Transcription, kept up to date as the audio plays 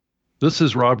This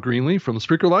is Rob Greenlee from the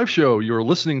Spreaker Live Show. You're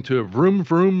listening to Vroom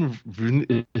Vroom.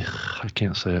 I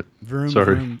can't say it. Vroom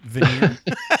Sorry. Vroom Veneer.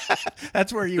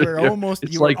 That's where you were almost.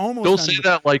 It's you were like almost. don't say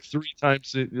that like 3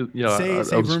 times. Yeah,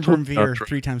 say Vroom Vroom Veer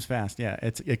 3 times fast. Yeah,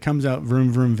 it comes out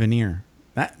Vroom Vroom Veneer.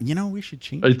 That we should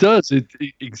change. It does.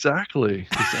 Exactly.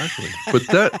 But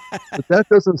that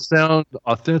doesn't sound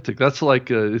authentic. That's like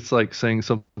it's like saying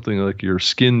something like you're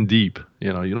skin deep.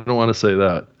 You don't want to say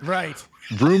that. Right.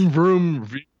 Vroom Vroom.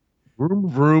 Vroom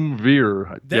Vroom Veer.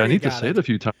 I need to say it a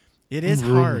few times. It is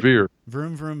vroom, hard. Veer.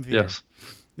 Vroom Vroom Veer. Yes.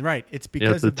 Right. It's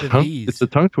because of the tongue, V's. It's a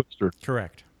tongue twister.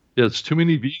 Correct. Yeah, it's too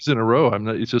many V's in a row.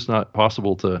 It's just not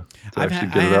possible to actually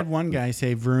get it out. I had one guy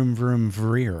say Vroom Vroom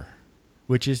Veer,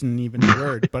 which isn't even a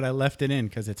word, but I left it in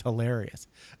because it's hilarious.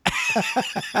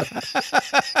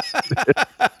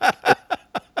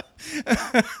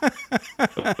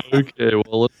 Okay,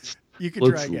 well let's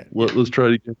try again. Let's try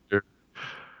it again here.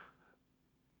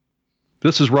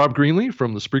 This is Rob Greenlee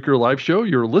from the Spreaker Live Show.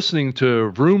 You're listening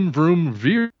to Vroom Vroom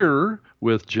Veer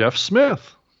with Jeff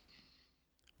Smith.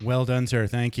 Well done, sir.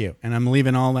 Thank you. And I'm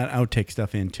leaving all that outtake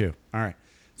stuff in too. All right.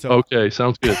 So okay,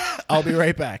 sounds good. I'll be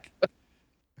right back.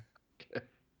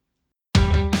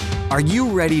 Are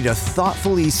you ready to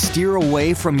thoughtfully steer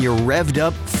away from your revved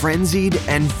up, frenzied,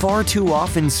 and far too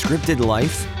often scripted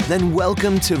life? Then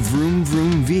welcome to Vroom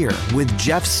Vroom Veer with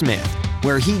Jeff Smith,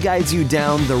 where he guides you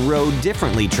down the road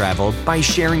differently traveled by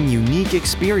sharing unique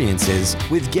experiences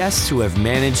with guests who have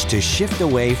managed to shift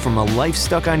away from a life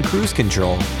stuck on cruise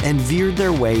control and veered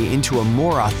their way into a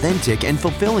more authentic and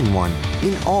fulfilling one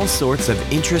in all sorts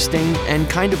of interesting and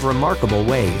kind of remarkable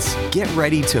ways. Get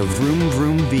ready to Vroom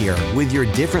Vroom Veer with your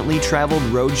differently traveled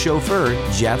road chauffeur,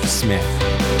 Jeff Smith.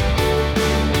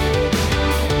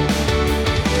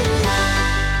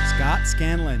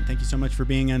 Scanlon, thank you so much for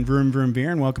being on Vroom Vroom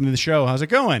Veer, and welcome to the show. How's it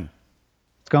going?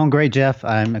 It's going great, Jeff.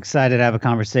 I'm excited to have a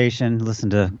conversation. Listen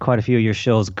to quite a few of your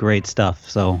shows. Great stuff.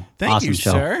 So thank awesome you,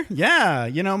 show. Sir. Yeah,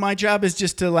 my job is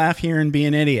just to laugh here and be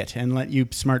an idiot and let you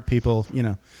smart people,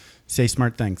 say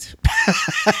smart things.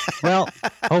 Well,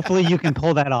 hopefully you can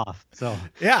pull that off. So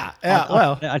yeah.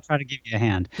 I try to give you a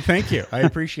hand. Thank you. I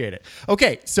appreciate it.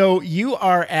 Okay, so you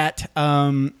are at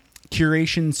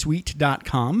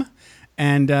curationsuite.com.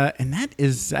 And that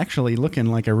is actually looking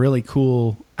like a really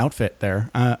cool outfit there.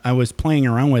 I was playing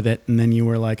around with it, and then you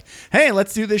were like, hey,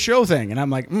 let's do this show thing. And I'm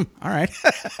like, all right.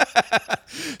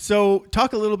 So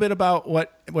talk a little bit about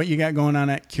what you got going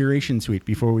on at Curation Suite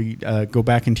before we go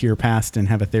back into your past and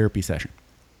have a therapy session.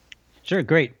 Sure,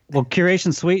 great. Well,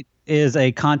 Curation Suite is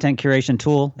a content curation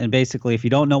tool. And basically, if you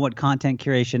don't know what content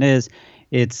curation is,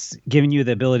 it's giving you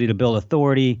the ability to build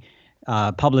authority,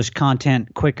 publish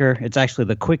content quicker. It's actually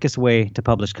the quickest way to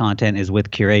publish content is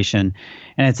with curation.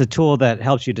 And it's a tool that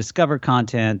helps you discover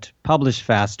content, publish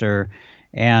faster,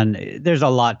 and there's a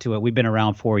lot to it. We've been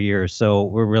around 4 years, so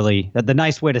we're really – the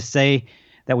nice way to say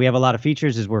that we have a lot of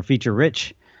features is we're feature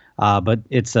rich, but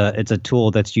it's a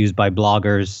tool that's used by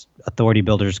bloggers, authority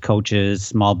builders, coaches,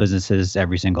 small businesses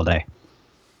every single day.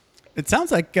 It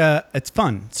sounds like it's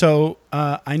fun. So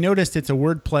I noticed it's a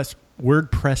WordPress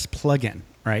plugin,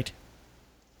 right?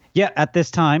 Yeah, at this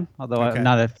time, although I'm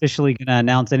not officially going to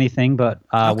announce anything, but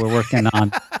we're working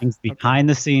on things behind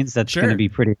the scenes that's going to be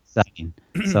pretty exciting.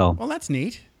 So, well, that's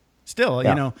neat.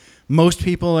 Still, most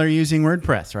people are using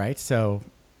WordPress, right? So,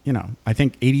 I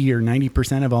think 80 or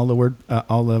 90% of all the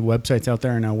websites out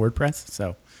there are now WordPress.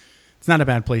 So, it's not a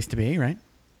bad place to be, right?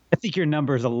 I think your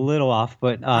number is a little off,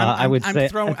 but I would say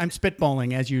I'm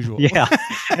spitballing as usual. Yeah,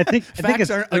 I think Facts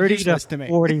it's are 30 to useless to me.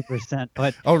 40%.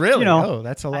 But oh, really?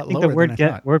 That's a lot lower than I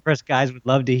thought. WordPress guys would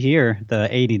love to hear the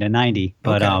 80 to 90,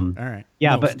 but all right.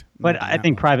 Yeah, but I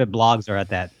think private blogs are at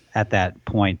that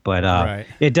point. But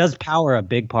it does power a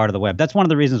big part of the web. That's one of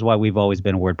the reasons why we've always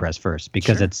been WordPress first,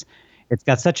 because it's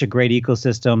got such a great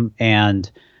ecosystem, and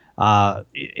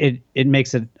it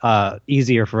makes it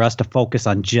easier for us to focus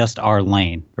on just our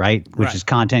lane, right? Which is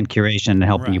content curation and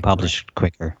helping you publish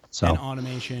quicker. So and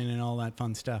automation and all that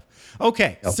fun stuff.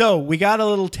 Okay, so we got a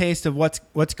little taste of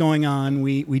what's going on.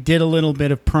 We did a little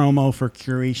bit of promo for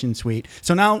Curation Suite,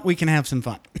 so now we can have some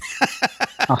fun.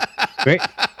 Great.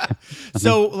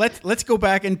 So let's go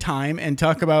back in time and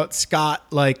talk about Scott.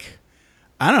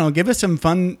 I don't know, give us some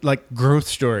fun, growth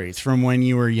stories from when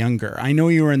you were younger. I know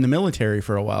you were in the military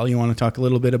for a while. You want to talk a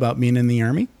little bit about being in the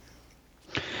Army?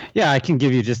 Yeah, I can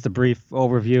give you just a brief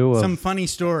overview. Some funny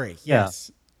story.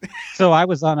 Yes. So I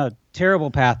was on a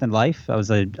terrible path in life. I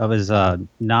didn't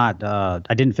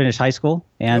finish high school.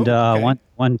 And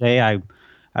one day I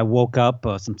woke up,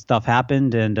 some stuff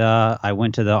happened, and I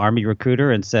went to the Army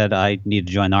recruiter and said I need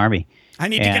to join the Army. I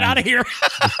need to get out of here.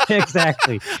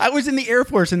 Exactly. I was in the Air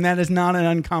Force, and that is not an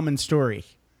uncommon story.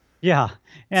 Yeah.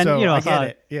 And, So you know, I so get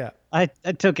it. Yeah. I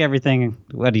took everything,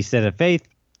 what he said, at faith,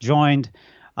 joined,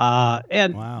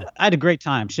 and Wow. I had a great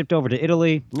time. Shipped over to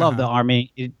Italy, loved the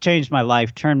Army. It changed my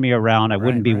life, turned me around. I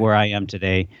wouldn't be right. where I am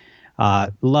today.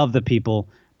 Love the people.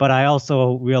 But I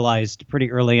also realized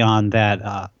pretty early on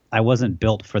that I wasn't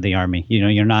built for the Army. You know,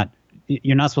 you're not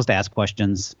supposed to ask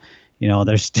questions. You know,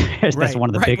 that's one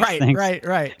of the biggest things.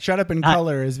 Right. Shut up in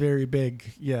color is very big.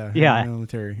 Yeah. Yeah. In the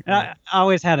military. And I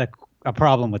always had a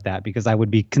problem with that because I would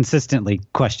be consistently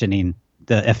questioning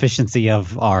the efficiency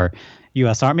of our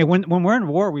U.S. Army. When we're in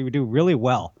war, we would do really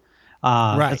well.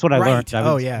 That's what I learned.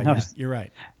 You're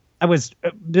right.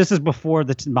 This is before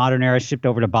the modern era shipped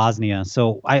over to Bosnia.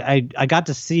 So I got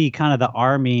to see kind of the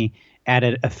Army at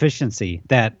an efficiency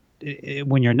that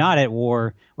when you're not at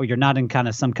war or you're not in kind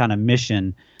of some kind of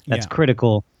mission that's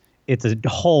critical, it's a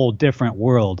whole different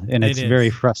world. And it's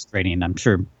very frustrating. I'm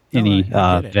sure any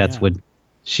vets would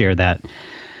share that.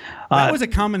 That was a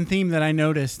common theme that I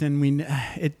noticed, and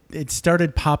it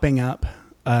started popping up.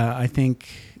 I think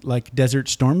like Desert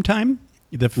Storm time,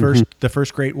 the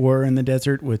first Great War in the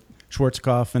desert with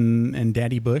Schwarzkopf and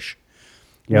Daddy Bush,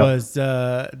 was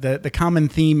the common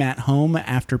theme at home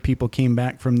after people came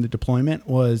back from the deployment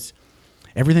was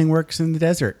everything works in the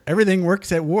desert, everything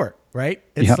works at war, right?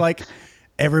 It's like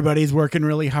everybody's working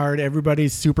really hard.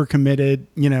 Everybody's super committed.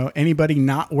 You know, anybody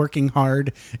not working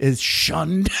hard is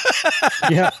shunned.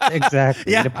 Yeah,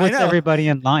 exactly. Yeah, it puts everybody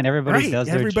in line. Everybody does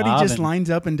their job. Everybody just lines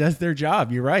up and does their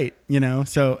job. You're right. You know,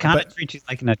 so kind of treat you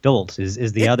like an adult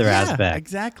is the other aspect.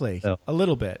 Exactly. So, a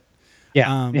little bit.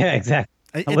 Yeah. Exactly.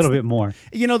 A little bit more.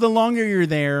 You know, the longer you're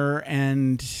there,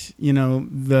 and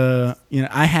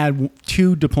I had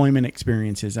 2 deployment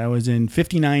experiences. I was in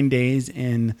 59 days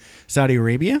in Saudi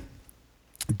Arabia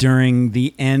during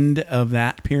the end of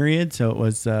that period. So it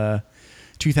was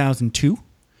 2002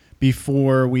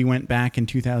 before we went back in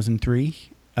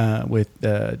 2003 with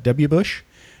W. Bush.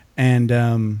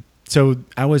 And so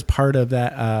I was part of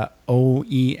that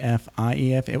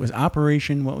OEF-IEF. It was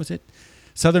Operation, what was it?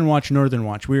 Southern Watch, Northern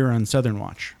Watch. We were on Southern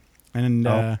Watch. And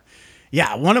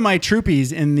one of my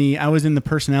troopies I was in the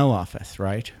personnel office,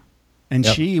 right? And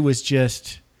she was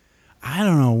just, I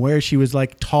don't know where she was,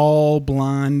 like tall,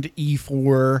 blonde,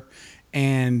 E4,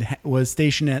 and was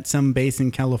stationed at some base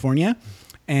in California,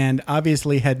 and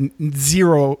obviously had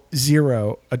zero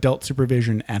adult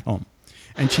supervision at home.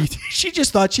 And she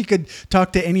just thought she could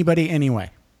talk to anybody anyway,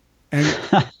 and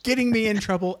getting me in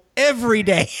every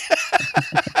day.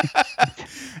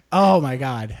 Oh my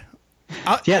God.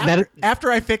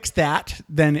 After I fixed that,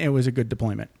 then it was a good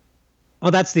deployment.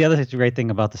 Well, that's the other great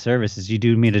thing about the service is you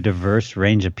do meet a diverse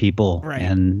range of people,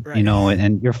 and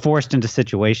you're forced into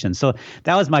situations. So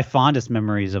that was my fondest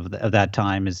memories of that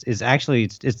time. Is actually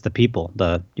it's the people,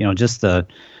 just the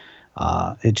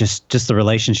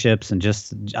relationships, and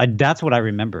that's what I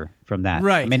remember from that.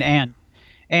 Right. I mean,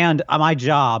 and my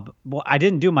job. Well, I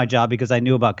didn't do my job because I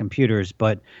knew about computers,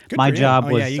 but my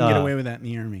job was. Yeah, you can get away with that in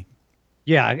the Army.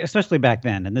 Yeah, especially back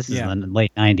then, and this is in the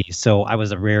late '90s. So I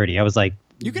was a rarity. I was like.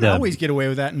 You can always get away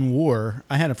with that in war.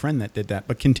 I had a friend that did that,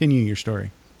 but continue your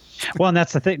story. Well, and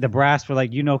that's the thing. The brass were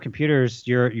like, computers.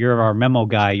 You're our memo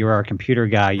guy. You're our computer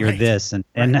guy. You're this,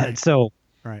 so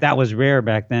that was rare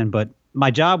back then. But my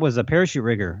job was a parachute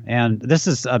rigger, and this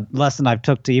is a lesson I've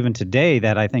took to even today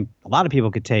that I think a lot of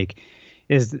people could take.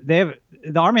 Is the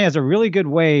Army has a really good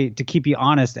way to keep you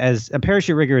honest as a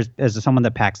parachute rigger, as someone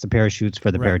that packs the parachutes for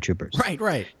the paratroopers.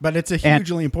 Right. But it's a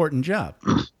hugely important job.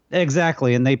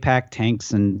 Exactly, and they pack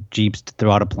tanks and jeeps to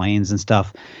throw out of planes and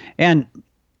stuff, and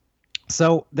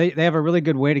so they have a really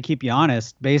good way to keep you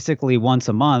honest. Basically, once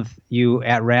a month, you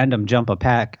at random jump a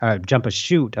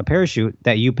parachute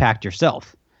that you packed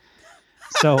yourself.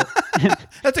 So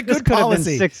that's a good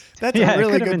policy. That's a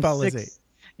really good policy.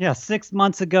 6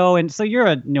 months ago, and so you're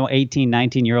a 18,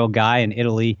 19-year-old guy in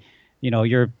Italy.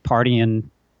 You're partying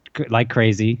like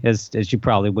crazy, as you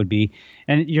probably would be,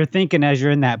 and you're thinking as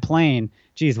you're in that plane,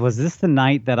 geez, was this the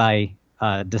night that I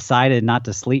decided not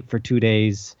to sleep for 2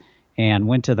 days and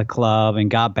went to the club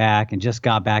and got back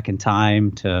in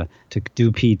time to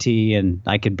do PT, and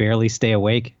I could barely stay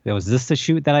awake? Was this the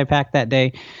chute that I packed that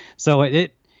day? So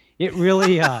it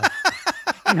really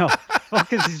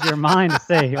focuses your mind to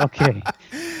say, okay.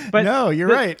 But no, you're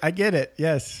right. I get it.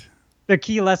 Yes. The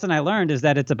key lesson I learned is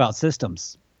that it's about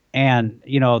systems. And,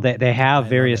 they have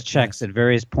various checks at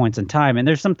various points in time. And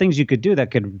there's some things you could do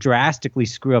that could drastically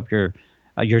screw up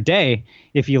your day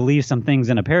if you leave some things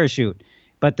in a parachute.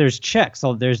 but there's checks.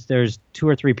 So there's 2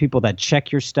 or 3 people that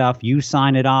check your stuff. You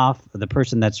sign it off. The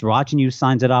person that's watching you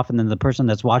signs it off, and then the person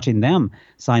that's watching them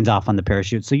signs off on the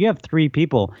parachute. So you have 3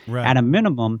 people at a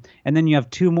minimum, and then you have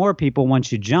 2 more people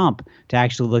once you jump to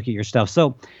actually look at your stuff.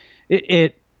 So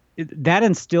that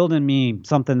instilled in me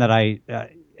something that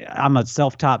I'm a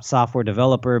self-taught software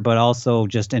developer, but also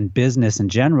just in business in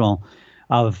general,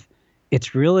 of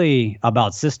it's really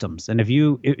about systems. And if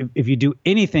you do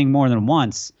anything more than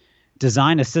once,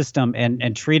 design a system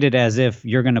and treat it as if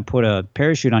you're going to put a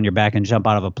parachute on your back and jump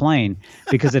out of a plane,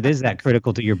 because it is that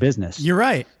critical to your business. You're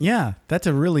right. Yeah, that's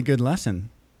a really good lesson.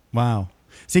 Wow.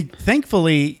 See,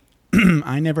 thankfully,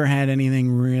 I never had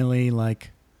anything really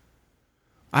like.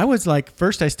 I was like,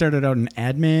 first I started out in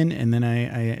admin, and then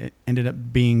I ended up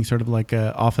being sort of like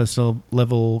a office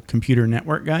level computer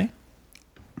network guy.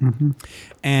 Mm-hmm.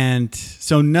 And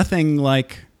so nothing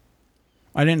like,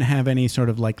 I didn't have any sort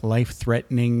of like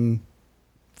life-threatening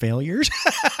failures.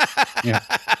 Yeah.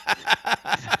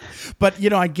 But,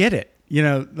 I get it.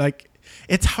 Like,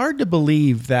 it's hard to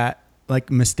believe that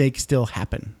like mistakes still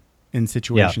happen in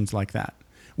situations like that,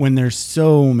 when there's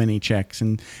so many checks.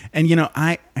 And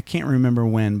I can't remember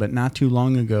when, but not too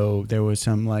long ago, there was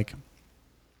some like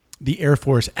the Air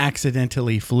Force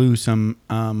accidentally flew some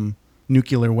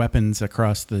nuclear weapons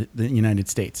across the United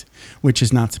States, which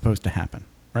is not supposed to happen.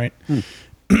 Right.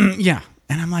 Yeah.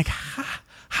 And I'm like,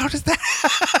 how does that,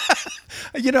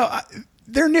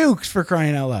 they're nukes, for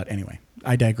crying out loud. Anyway,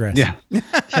 I digress. Yeah.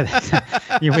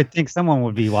 You would think someone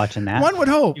would be watching that. One would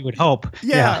hope. You would hope.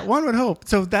 Yeah, one would hope.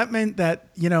 So that meant that,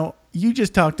 you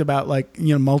just talked about like,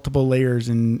 multiple layers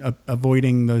and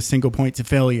avoiding those single points of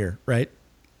failure, right?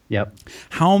 Yep.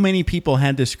 How many people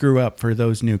had to screw up for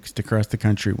those nukes to cross the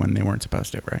country when they weren't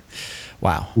supposed to, right?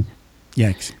 Wow.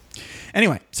 Yikes.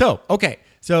 Anyway, okay.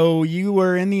 So you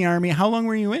were in the Army. How long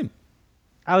were you in?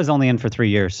 I was only in for 3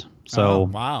 years. So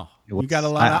wow. You got a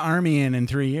lot of Army in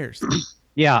 3 years.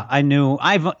 Yeah, I knew.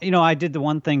 I did the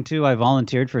one thing too. I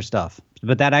volunteered for stuff,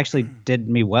 but that actually did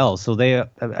me well. So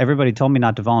everybody told me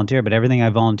not to volunteer, but everything I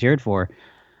volunteered for,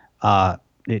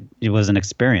 it was an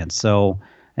experience. So,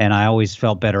 and I always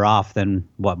felt better off than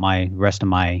what my rest of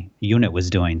my unit was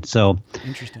doing. So,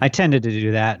 I tended to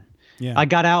do that. Yeah. I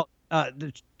got out,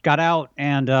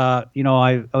 and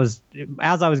I was,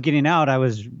 as I was getting out, I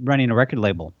was running a record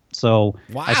label. So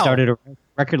I started a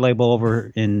record label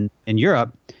over in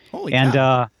Europe. Holy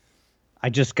cow. I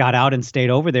just got out and stayed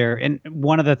over there. And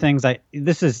one of the things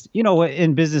this is,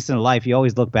 in business and life, you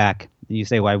always look back and you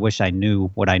say, well, I wish I knew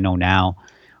what I know now,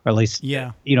 or at least,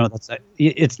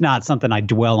 it's not something I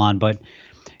dwell on, but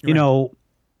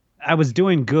I was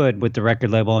doing good with the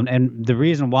record label. And the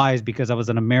reason why is because I was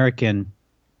an American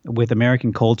with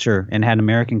American culture and had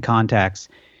American contacts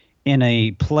in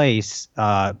a place,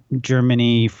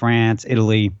 Germany, France,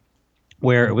 Italy,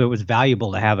 where it was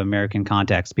valuable to have American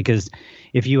contacts, because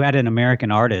if you had an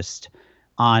American artist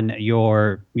on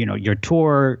your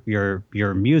tour,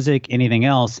 your music, anything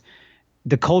else,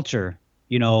 the culture,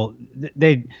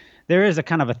 there is a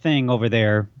kind of a thing over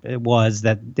there. It was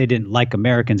that they didn't like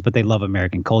Americans, but they love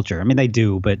American culture. I mean, they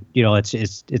do, but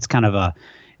it's kind of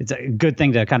it's a good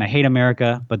thing to kind of hate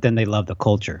America, but then they love the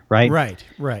culture, right? Right.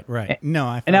 No,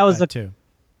 I felt that too.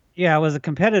 Yeah, it was a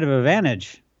competitive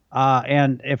advantage.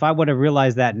 And if I would have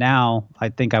realized that now, I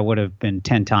think I would have been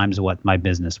 10 times what my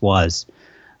business was.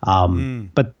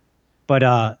 But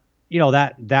that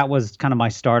was kind of my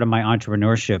start of my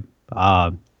entrepreneurship.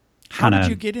 How did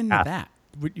you get into that?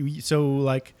 So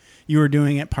like you were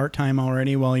doing it part-time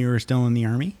already while you were still in the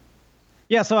Army?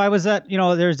 Yeah, so I was at,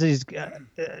 there's these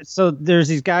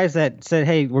guys that said,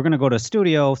 hey, we're going to go to a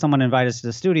studio. Someone invited us to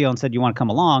the studio and said, you want to come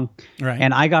along? Right.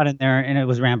 And I got in there, and it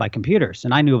was ran by computers,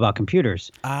 and I knew about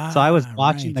computers. So I was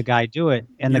watching the guy do it,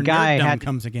 and Your the guy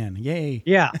comes again. Yay.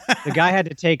 Yeah, the guy had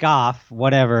to take off,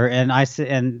 whatever, and I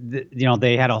said,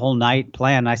 they had a whole night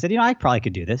planned. I said, I probably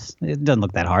could do this. It doesn't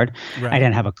look that hard. Right. I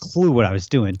didn't have a clue what I was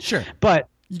doing. Sure. But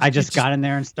I just got in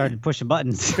there and started pushing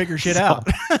buttons. Figure shit out.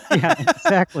 Yeah,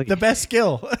 exactly. The best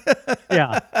skill.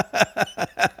 Yeah.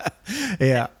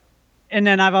 Yeah. And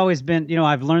then I've always been,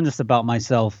 I've learned this about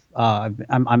myself.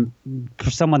 I'm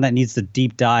for someone that needs to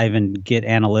deep dive and get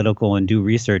analytical and do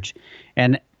research.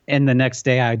 And the next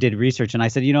day I did research, and I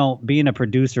said, being a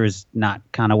producer is not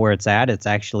kind of where it's at. It's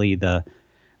actually the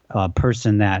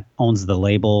person that owns the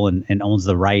label and owns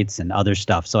the rights and other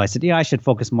stuff. So I said, I should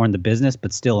focus more on the business,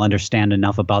 but still understand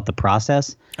enough about the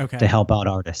process to help out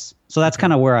artists. So that's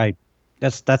kind of where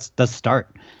that's the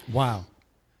start. Wow.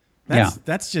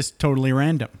 That's just totally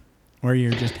random, where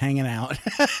you're just hanging out.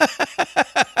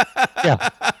 Yeah.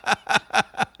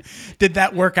 Did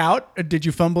that work out? Did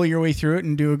you fumble your way through it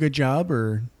and do a good job,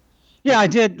 or? Yeah, I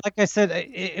did. Like I said,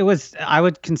 it was. I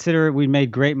would consider we made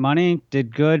great money,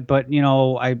 did good, but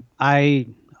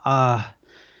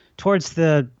towards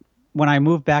when I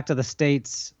moved back to the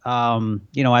States,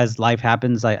 as life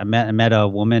happens, I met a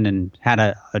woman and had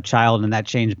a child, and that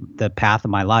changed the path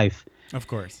of my life. Of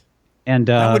course. And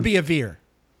that would be a veer.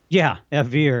 Yeah, a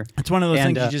veer. It's one of those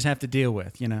things you just have to deal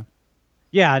with,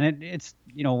 Yeah, and it's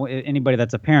anybody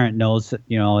that's a parent knows that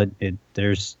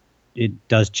it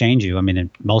does change you. I mean,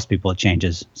 most people it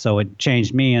changes. So it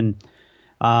changed me, and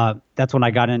that's when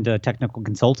I got into technical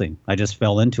consulting. I just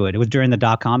fell into it. It was during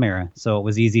the .com era, so it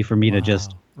was easy for me to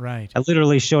just. Right. I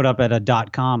literally showed up at a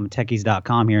 .com,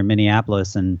 techies.com here in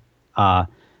Minneapolis, and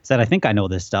said, "I think I know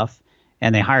this stuff,"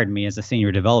 and they hired me as a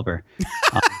senior developer.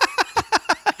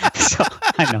 So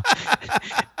I know.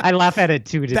 I laugh at it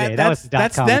too today.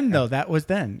 That's then, though. That was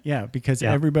then, yeah, because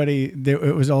everybody,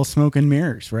 it was all smoke and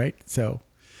mirrors, right? So.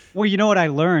 Well, you know what I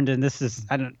learned, and this is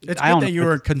It's good that you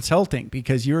were consulting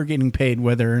because you were getting paid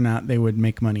whether or not they would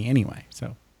make money anyway.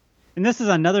 So. And this is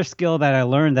another skill that I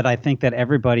learned that I think that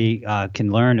everybody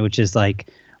can learn, which is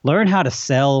like learn how to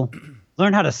sell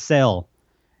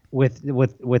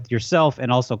with yourself,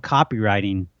 and also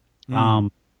copywriting. Learn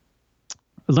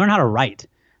how to write.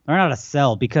 Learn how to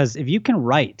sell, because if you can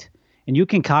write and you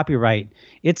can copyright,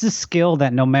 it's a skill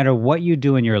that no matter what you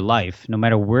do in your life, no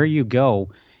matter where you go,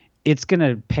 it's going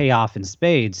to pay off in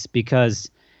spades,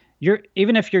 because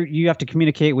even if you have to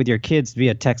communicate with your kids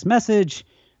via text message,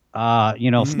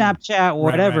 Snapchat,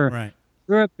 whatever, right.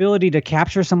 Your ability to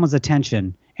capture someone's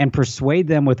attention and persuade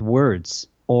them with words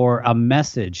or a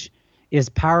message is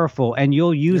powerful, and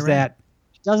you'll use that.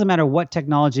 It doesn't matter what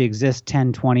technology exists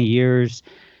 10, 20 years.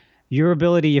 Your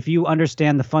ability, if you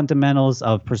understand the fundamentals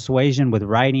of persuasion with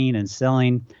writing and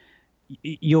selling,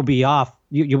 you'll be off.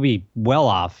 You'll be well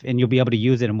off, and you'll be able to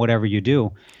use it in whatever you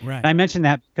do. Right. And I mentioned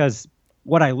that because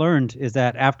what I learned is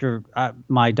that after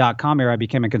my .com era, I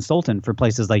became a consultant for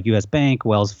places like U.S. Bank,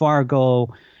 Wells Fargo,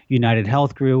 United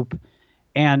Health Group,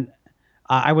 and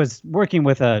I was working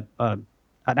with an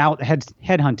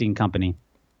headhunting company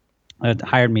that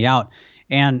hired me out,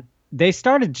 and they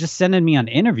started just sending me on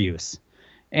interviews.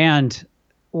 And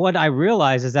what I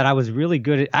realized is that I was really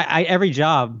good at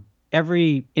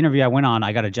every interview I went on,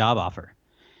 I got a job offer.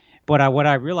 But what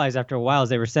I realized after a while is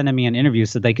they were sending me an interview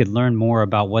so they could learn more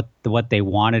about what they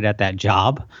wanted at that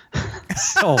job.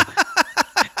 So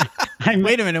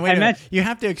wait a minute. You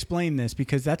have to explain this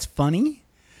because that's funny.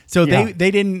 So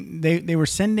they were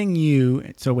sending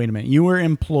you. So wait a minute. You were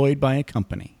employed by a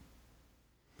company.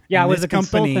 Yeah, I was a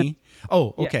consultant.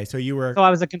 Oh, okay. Yeah. So you were. So I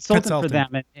was a consultant for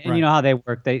them, and right. You know how they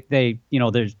work. They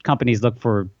there's companies look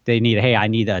for. I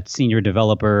need a senior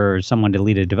developer or someone to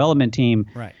lead a development team.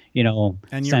 Right.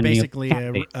 And you're basically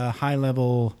a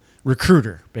high-level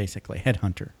recruiter, basically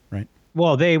headhunter, right?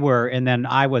 Well, they were, and then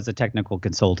I was a technical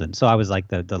consultant. So I was like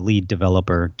the lead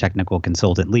developer, technical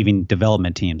consultant, leading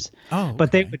development teams. Oh,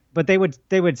 okay. But they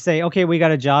would say, okay, we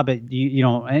got a job at an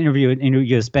interview at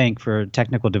U.S. Bank for a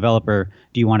technical developer.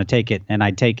 Do you want to take it? And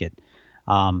I'd take it.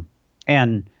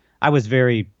 And I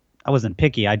wasn't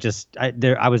picky.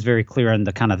 I was very clear on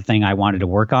the kind of thing I wanted to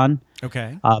work on.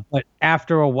 Okay. But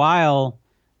after a while,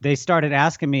 they started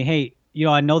asking me, hey,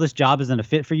 I know this job isn't a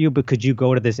fit for you, but could you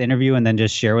go to this interview and then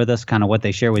just share with us kind of what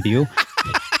they share with you?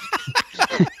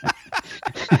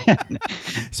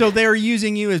 So they're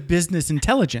using you as business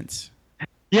intelligence.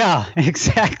 Yeah,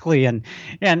 exactly. And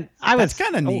that's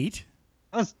kind of neat.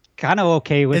 I was kind of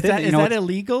okay with it. Is that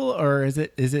illegal or is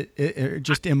it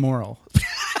just immoral?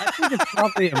 I think it's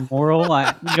probably immoral.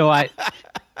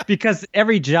 Because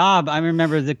every job, I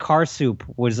remember the Car Soup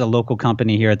was a local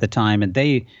company here at the time, and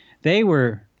this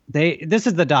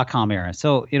is the .com era.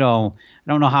 So, I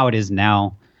don't know how it is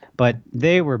now, but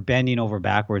they were bending over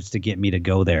backwards to get me to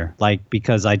go there. Like,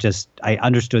 because I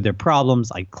understood their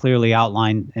problems. I clearly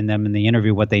outlined in the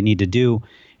interview what they need to do.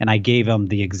 And I gave them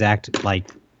the exact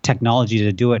technology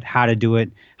to do it, how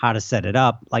to set it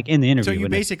up, like in the interview. So you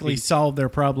basically solved their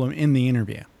problem in the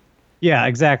interview. Yeah,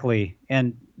 exactly.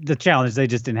 And the challenge is they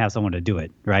just didn't have someone to do it.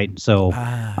 Right. So,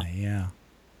 yeah.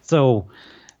 So,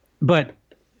 but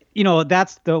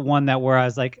that's the one where I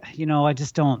was like, I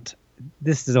just don't,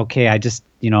 this is okay. I just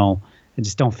don't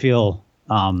feel,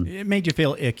 it made you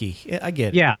feel icky. I get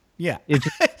it. Yeah. Yeah.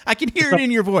 I can hear it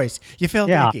in your voice. You felt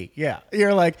icky. Yeah.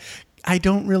 You're like, I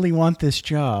don't really want this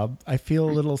job. I feel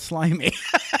a little slimy.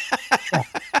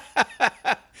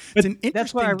 It's an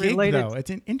interesting gig, though. It's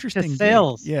an interesting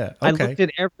sales. Gig. Yeah. Okay. I looked at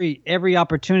every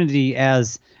opportunity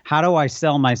as how do I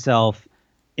sell myself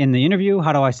in the interview?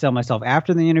 How do I sell myself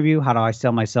after the interview? How do I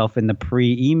sell myself in the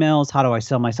pre-emails? How do I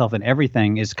sell myself in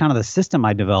everything? Is kind of the system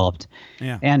I developed.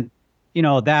 Yeah. And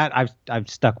that I've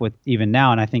stuck with even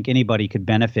now, and I think anybody could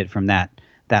benefit from that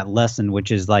lesson,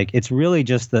 which is like it's really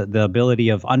just the ability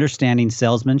of understanding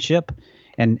salesmanship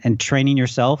and training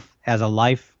yourself as a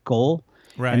life goal,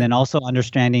 Right. and then also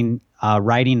understanding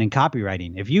writing and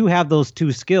copywriting. If you have those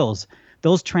two skills,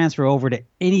 those transfer over to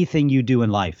anything you do in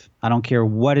life. I don't care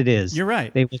what it is. You're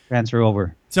right. They will transfer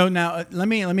over. So now let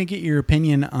me get your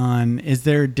opinion on, is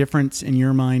there a difference in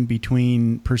your mind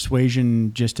between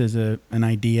persuasion just as an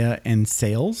idea and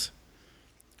sales?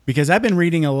 Because I've been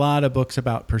reading a lot of books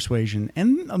about persuasion,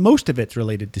 and most of it's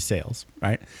related to sales,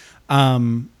 right?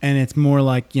 And it's more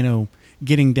like,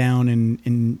 getting down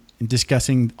and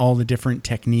discussing all the different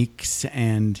techniques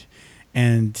and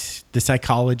the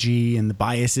psychology and the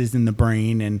biases in the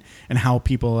brain and how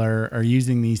people are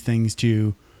using these things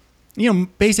to,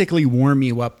 basically warm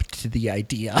you up to the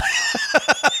idea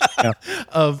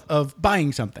of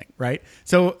buying something, right?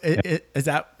 So is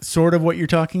that sort of what you're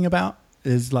talking about?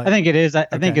 Is like, I think it is. I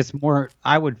think it's more,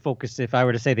 I would focus, if I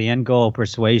were to say the end goal of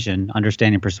persuasion,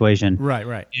 understanding persuasion,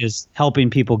 right, is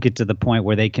helping people get to the point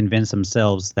where they convince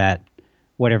themselves that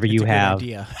whatever you have,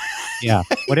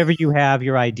 whatever you have,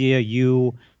 your idea,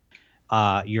 your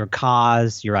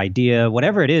cause, your idea,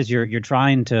 whatever it is, you're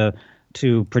trying to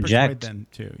project them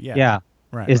to,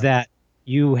 that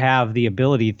you have the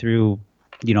ability through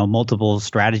multiple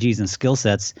strategies and skill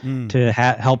sets to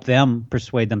help them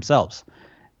persuade themselves.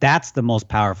 That's the most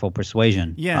powerful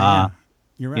persuasion. You're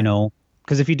right.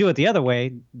 Because if you do it the other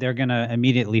way, they're gonna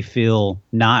immediately feel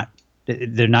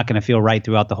they're not going to feel right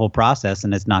throughout the whole process,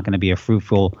 and it's not going to be a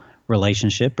fruitful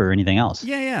relationship or anything else.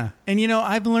 Yeah. And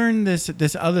I've learned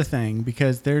this other thing,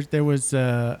 because there was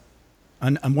one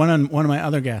of my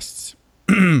other guests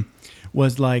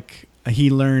was like, he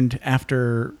learned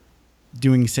after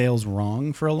doing sales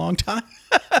wrong for a long time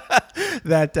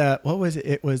that what was it?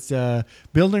 It was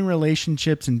building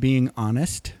relationships and being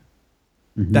honest.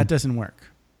 Mm-hmm. That doesn't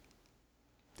work.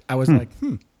 I was like,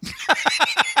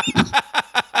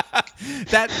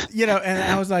 that, and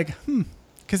I was like,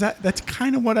 because that's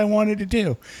kind of what I wanted to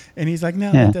do. And he's like,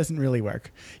 no, that doesn't really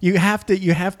work. You have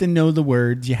to know the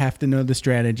words, you have to know the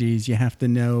strategies, you have to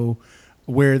know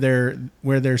where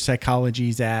their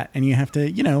psychology's at, and you have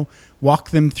to,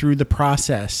 walk them through the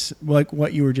process, like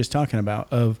what you were just talking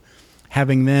about, of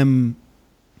having them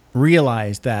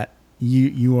realize that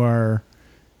you are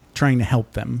trying to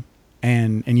help them,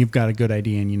 and you've got a good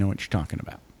idea and you know what you're talking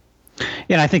about.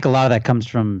 Yeah, and I think a lot of that comes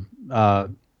from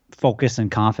focus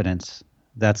and confidence.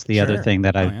 That's the other thing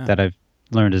that I've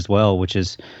learned as well, which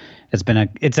is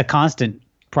it's a constant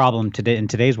problem today in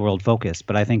today's world, focus.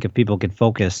 But I think if people get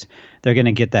focused, they're going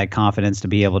to get that confidence to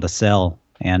be able to sell.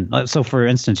 And so, for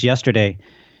instance, yesterday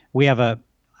we have a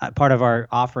part of our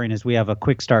offering is we have a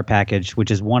quick start package,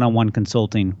 which is one-on-one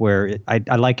consulting, where I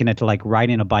liken it to like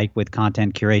riding a bike with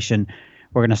content curation.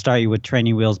 We're going to start you with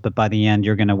training wheels, but by the end,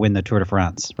 you're going to win the Tour de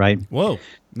France, right? Whoa,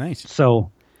 nice. So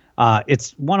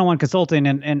it's one-on-one consulting,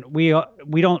 and we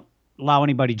don't allow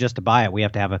anybody just to buy it. We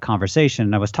have to have a conversation.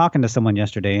 And I was talking to someone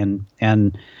yesterday,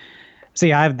 and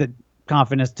see, I have the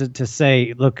confidence to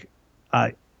say, look,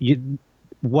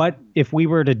 what if we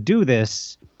were to do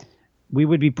this? We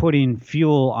would be putting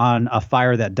fuel on a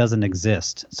fire that doesn't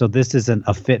exist. So this isn't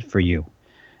a fit for you.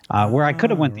 Where I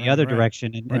could have went the other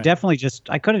direction, and definitely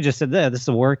I could have just said, this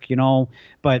will work,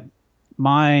 but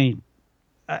my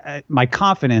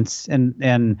confidence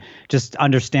and just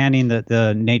understanding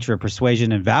the nature of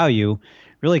persuasion and value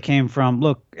really came from,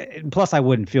 look, plus I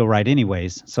wouldn't feel right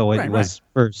anyways. So it was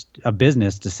first a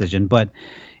business decision, but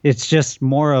it's just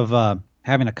more of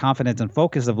having a confidence and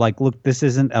focus of like, look, this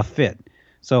isn't a fit.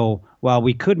 So while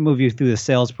we could move you through the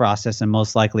sales process and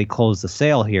most likely close the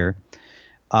sale here,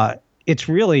 it's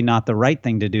really not the right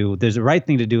thing to do. There's a right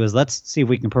thing to do is let's see if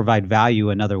we can provide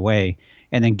value another way,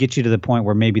 and then get you to the point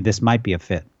where maybe this might be a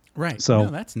fit. Right. So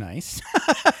that's nice.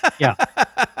 Yeah.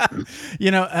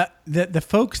 The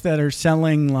folks that are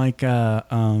selling like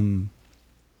the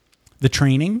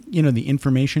training, the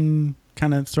information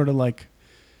kind of sort of like,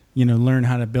 learn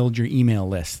how to build your email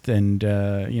list and,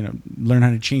 learn how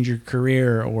to change your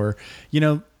career, or,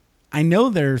 I know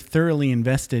they're thoroughly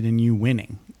invested in you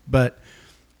winning, but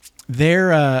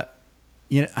they're,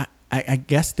 I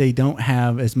guess they don't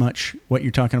have as much what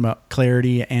you're talking about,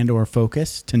 clarity and or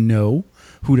focus to know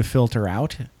who to filter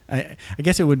out. I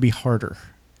guess it would be harder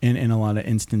in a lot of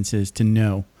instances to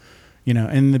know,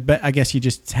 and I guess you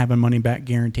just have a money back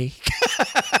guarantee.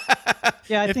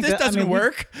 Yeah, if this doesn't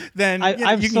work, then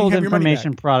I've you sold can have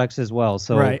information products as well.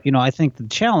 So, right. I think the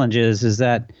challenge is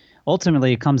that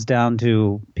ultimately it comes down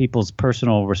to people's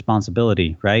personal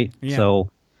responsibility, right? Yeah. So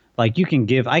like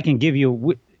I can give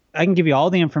you all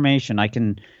the information. I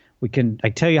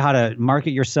tell you how to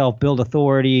market yourself, build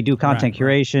authority, do content Right,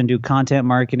 right. curation, do content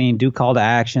marketing, do call to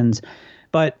actions.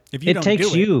 But If you it don't takes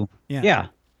do it, you, yeah.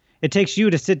 it takes you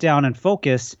to sit down and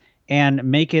focus and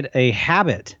make it a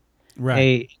habit.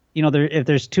 Right. If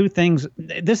there's two things,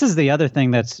 this is the other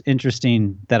thing that's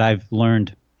interesting that I've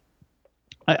learned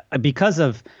because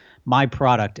of my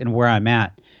product and where I'm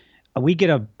at. We get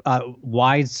a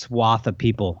wide swath of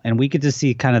people, and we get to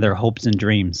see kind of their hopes and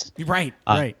dreams. Right.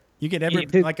 Right. You get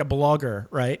like a blogger,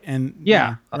 right? And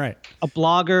right. A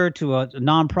blogger to a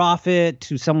nonprofit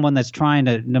to someone that's trying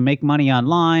to make money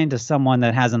online to someone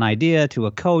that has an idea to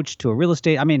a coach to a real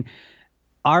estate. I mean,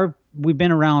 we've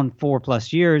been around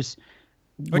 4+ years.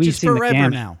 Which is forever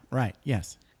now. Right.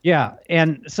 Yes. Yeah.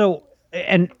 And so,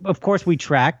 and of course we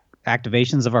track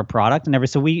activations of our product and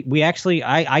everything. So we actually,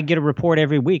 I get a report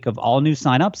every week of all new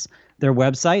signups, their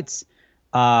websites,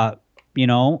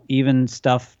 even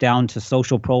stuff down to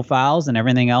social profiles and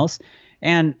everything else.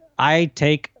 And I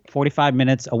take 45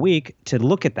 minutes a week to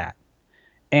look at that.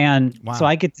 And so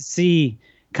I get to see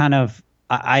kind of,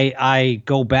 I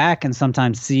go back and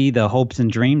sometimes see the hopes and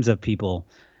dreams of people.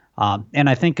 And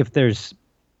I think if there's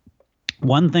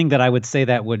one thing that I would say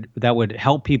that would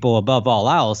help people above all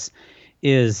else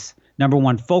is, number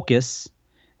one, focus.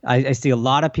 I see a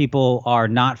lot of people are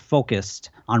not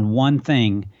focused on one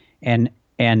thing and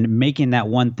making that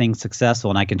one thing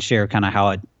successful. And I can share kind of how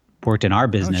it worked in our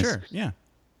business. Oh, sure. Yeah.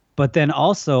 But then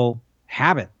also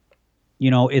habit.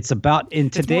 It's about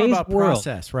It's today's more about world.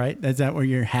 process, right? Is that where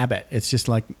your habit? It's just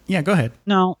like, yeah, go ahead.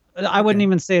 No, I wouldn't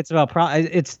even say it's about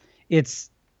it's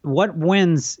what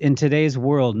wins in today's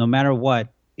world, no matter what,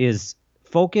 is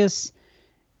focus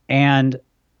and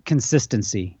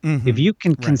consistency. Mm-hmm. If you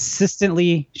can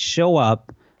consistently show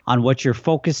up on what you're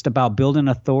focused about building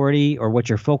authority or what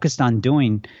you're focused on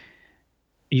doing,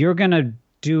 you're going to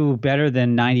do better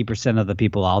than 90% of the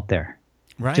people out there.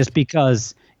 Right. Just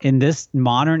because in this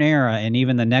modern era and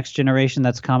even the next generation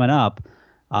that's coming up,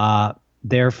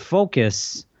 their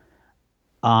focus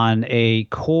on a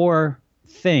core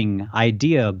thing,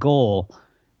 idea, goal,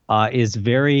 is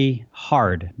very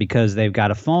hard because they've got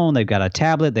a phone, they've got a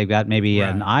tablet, they've got maybe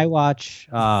an iWatch.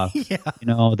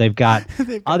 They've got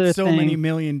other so things. many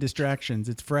million distractions.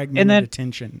 It's fragmented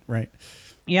attention, right?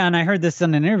 Yeah, and I heard this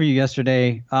in an interview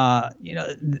yesterday.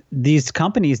 These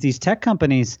companies, these tech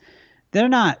companies, they're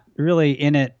not really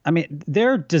in it. I mean,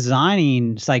 they're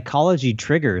designing psychology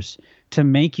triggers to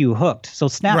make you hooked. So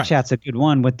Snapchat's a good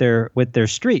one with their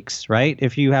streaks, right?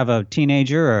 If you have a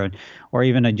teenager or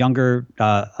even a younger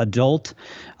adult,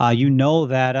 that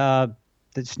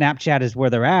Snapchat is where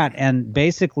they're at, and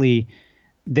basically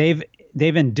they've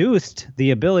induced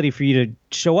the ability for you to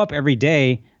show up every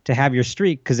day to have your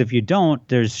streak, because if you don't,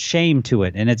 there's shame to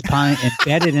it, and it's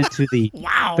embedded into the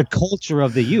the culture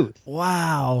of the youth.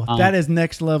 Wow, that is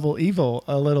next level evil.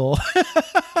 A little.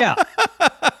 Yeah.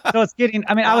 So it's getting.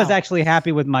 I mean, I was actually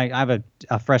happy with I have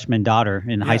a freshman daughter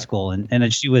in high school, and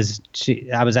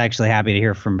I was actually happy to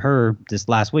hear from her this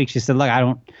last week. She said, "Look,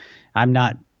 I'm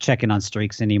not checking on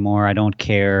streaks anymore. I don't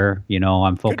care.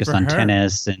 I'm focused on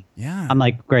tennis." And I'm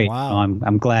like, great. Wow.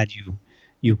 I'm glad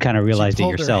you kind of realized it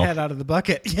yourself. She pulled her head out of the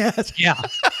bucket. Yes. Yeah.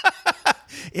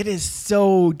 It is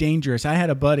so dangerous. I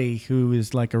had a buddy who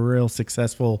is like a real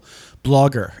successful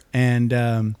blogger,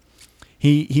 and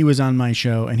he was on my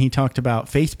show, and he talked about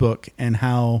Facebook and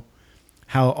how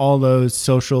all those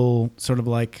social sort of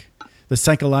like the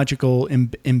psychological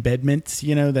embedments,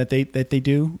 that they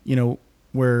do,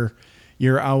 where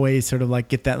you're always sort of like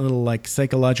get that little like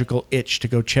psychological itch to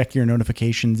go check your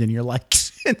notifications and your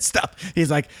likes and stuff. He's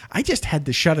like, I just had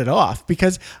to shut it off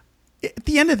because at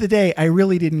the end of the day, I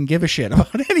really didn't give a shit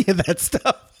about any of that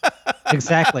stuff.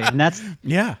 Exactly. And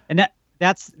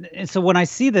that's, and so when I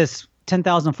see this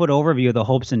 10,000 foot overview of the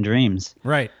hopes and dreams,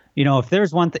 right. If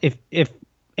there's one, if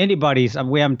anybody's,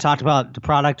 we haven't talked about the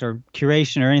product or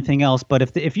curation or anything else,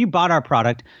 but if you bought our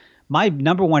product, my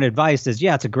number one advice is,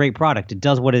 it's a great product. It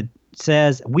does what it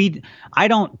says. I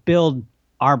don't build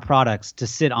our products to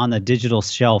sit on the digital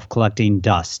shelf collecting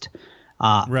dust.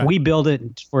 Right. We build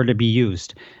it for it to be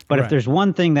used. But if there's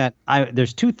one thing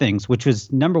there's two things, which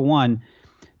was number one,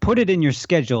 put it in your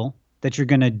schedule that you're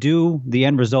going to do the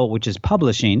end result, which is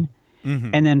publishing,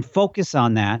 and then focus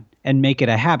on that and make it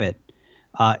a habit.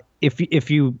 If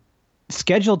you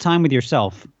schedule time with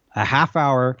yourself, a half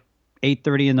hour,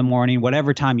 8:30 in the morning,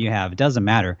 whatever time you have, it doesn't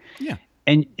matter. Yeah.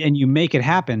 And you make it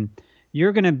happen,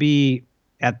 you're going to be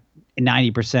at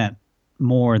 90%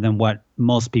 more than what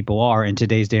most people are in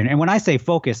today's day. And when I say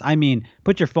focus, I mean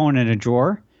put your phone in a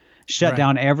drawer, shut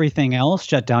down everything else,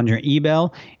 shut down your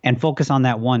email, and focus on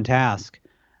that one task.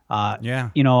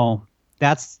 You know,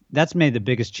 that's made the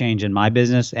biggest change in my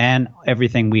business, and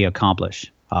everything we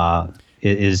accomplish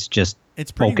is just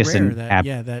it's pretty focus rare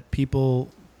and that people,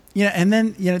 and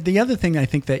then the other thing I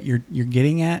think that you're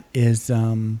getting at is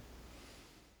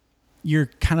you're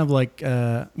kind of like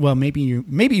well, maybe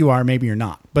you are, maybe you're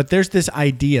not, but there's this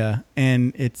idea,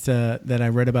 and it's that I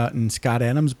read about in Scott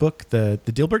Adams' book, the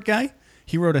Dilbert guy.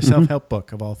 He wrote a self-help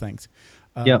book of all things.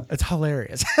 It's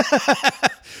hilarious.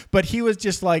 But he was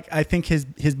just like, I think his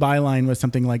byline was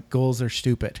something like, goals are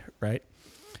stupid, right?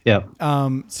 Yeah.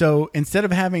 So instead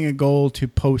of having a goal to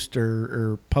post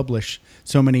or publish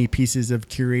so many pieces of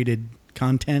curated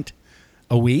content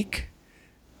a week,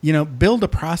 build a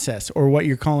process or what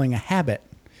you're calling a habit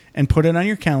and put it on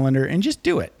your calendar and just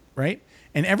do it, right?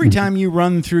 And every time you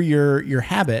run through your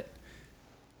habit,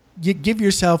 you give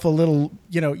yourself a little,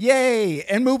 yay,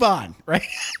 and move on, right?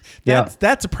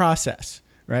 That's a process,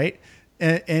 right?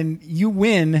 And you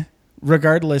win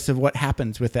regardless of what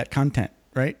happens with that content,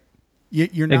 right?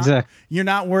 You're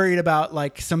not worried about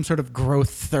like some sort of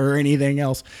growth or anything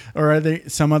else, or are there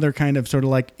some other kind of sort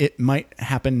of like it might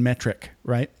happen metric,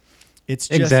 right? It's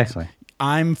just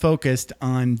I'm focused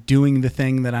on doing the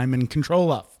thing that I'm in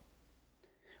control of.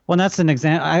 Well, that's an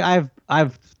example.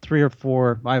 I've 3 or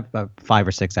 4, I have 5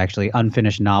 or 6 actually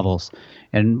unfinished novels,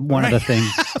 and one of the things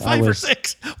 5 or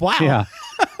 6. Wow. Yeah.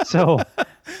 So,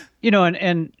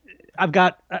 and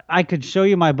I could show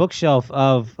you my bookshelf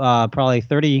of probably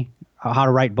 30 how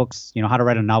to write books, how to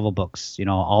write a novel books,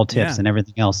 all tips and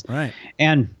everything else. Right.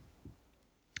 And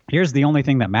here's the only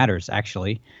thing that matters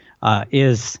actually,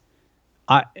 is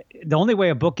the only way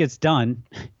a book gets done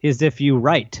is if you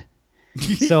write.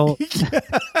 So,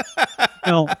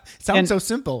 sounds so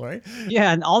simple, right?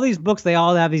 Yeah, and all these books, they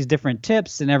all have these different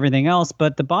tips and everything else.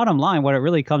 But the bottom line, what it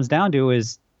really comes down to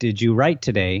is, did you write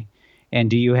today, and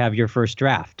do you have your first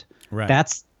draft? Right.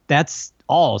 That's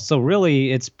all. So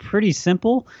really, it's pretty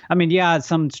simple. I mean, yeah,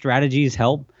 some strategies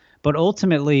help, but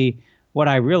ultimately, what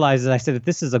I realized is, I said, if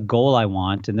this is a goal I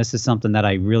want, and this is something that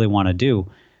I really want to do,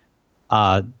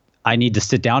 I need to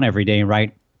sit down every day and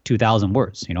write 2,000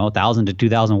 words, 1,000 to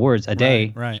 2,000 words a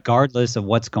day, regardless of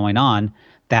what's going on.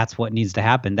 That's what needs to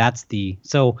happen. That's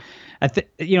a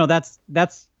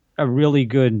really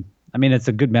good, it's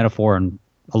a good metaphor on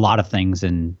a lot of things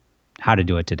and how to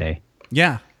do it today.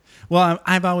 Yeah. Well,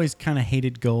 I've always kind of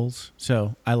hated goals,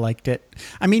 so I liked it.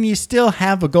 I mean, you still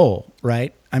have a goal,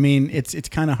 right? I mean, it's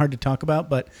kind of hard to talk about,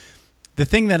 but the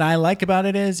thing that I like about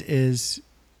it is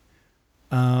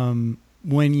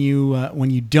when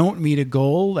you don't meet a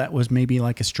goal that was maybe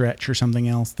like a stretch or something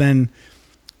else, then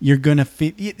you're going to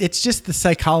feel, it's just the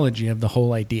psychology of the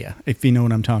whole idea, if you know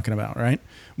what I'm talking about, right?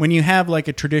 When you have like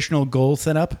a traditional goal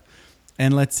set up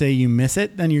and let's say you miss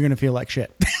it, then you're going to feel like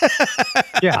shit.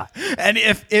 Yeah. And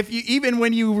if you, even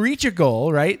when you reach a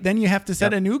goal, right, then you have to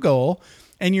set a new goal,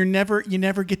 and you never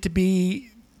get to be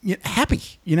happy.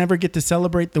 You never get to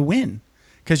celebrate the win,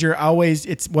 because you're always,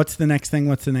 it's what's the next thing?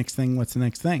 What's the next thing? What's the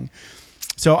next thing?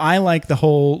 So I like the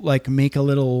whole, like, make a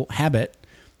little habit,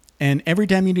 and every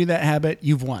time you do that habit,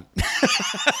 you've won.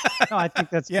 No, I think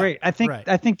that's great. I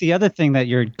think the other thing that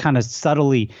you're kind of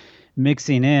subtly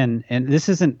mixing in, and this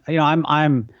isn't,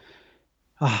 I'm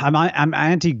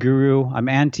anti-guru. I'm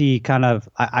anti kind of,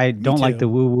 I don't like the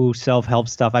woo-woo self-help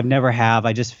stuff. I never have.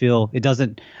 I just feel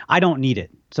I don't need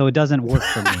it. So it doesn't work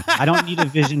for me. I don't need a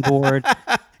vision board.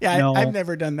 Yeah, I've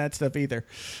never done that stuff either.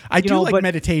 I do like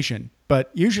meditation,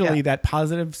 but usually that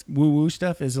positive woo-woo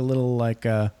stuff is a little like,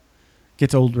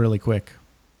 gets old really quick.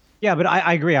 Yeah, but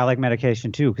I agree. I like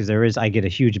medication too, because I get a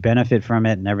huge benefit from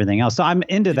it and everything else. So I'm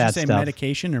into that stuff. Did you say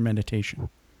medication or meditation?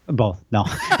 Both. No.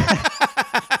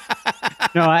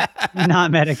 No, not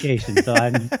medication. So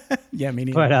I'm. Yeah, me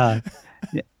neither.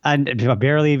 But I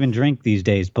barely even drink these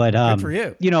days. But good for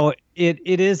you.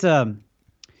 It is.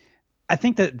 I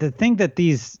think that the thing that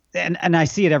these, and I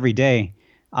see it every day,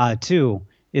 too,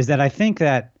 is that I think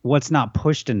that what's not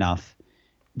pushed enough,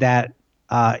 that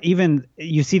even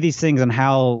you see these things on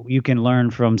how you can learn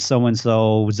from so and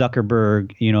so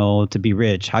Zuckerberg, to be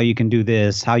rich, how you can do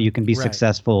this, how you can be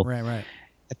successful. Right.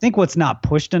 I think what's not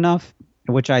pushed enough,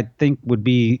 which I think would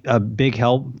be a big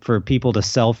help for people to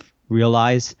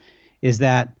self-realize, is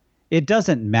that it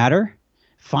doesn't matter.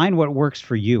 Find what works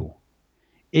for you.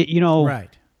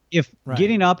 If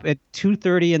getting up at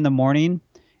 2:30 in the morning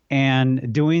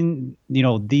and doing,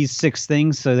 these 6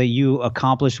 things so that you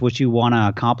accomplish what you want to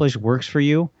accomplish works for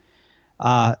you,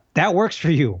 that works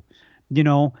for you.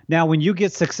 Now when you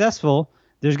get successful,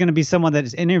 There's going to be someone that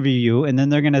is interview you, and then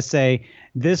they're going to say,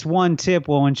 this one tip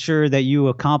will ensure that you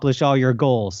accomplish all your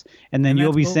goals. And then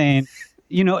you'll be saying,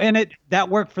 and that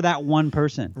worked for that one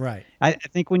person. Right. I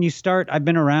think when you start, I've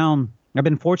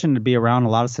been fortunate to be around a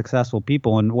lot of successful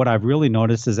people. And what I've really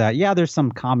noticed is that, there's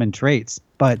some common traits,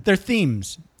 but they're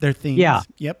themes. Yeah.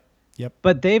 Yep.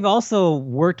 But they've also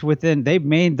they've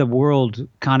made the world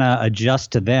kind of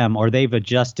adjust to them, or they've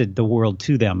adjusted the world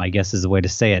to them, I guess is the way to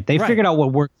say it. They figured out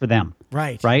what worked for them.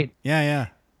 Right. Right. Yeah.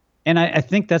 And I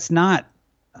think that's the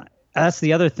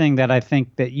other thing that I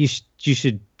think that you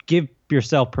should give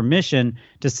yourself permission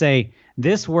to say,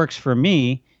 this works for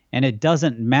me and it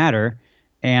doesn't matter.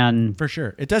 And for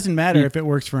sure, it doesn't matter if it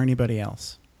works for anybody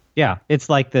else. Yeah, it's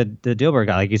like the Dilbert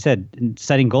guy, like you said,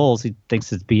 setting goals. He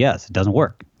thinks it's BS. It doesn't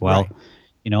work. Well,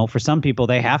 for some people,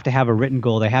 they have to have a written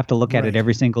goal. They have to look at it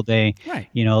every single day. Right.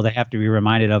 They have to be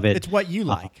reminded of it. It's what you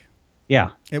like.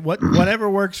 Yeah. Whatever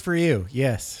works for you.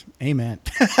 Yes. Amen.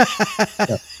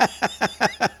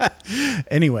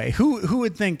 Anyway, who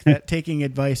would think that taking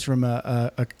advice from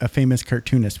a famous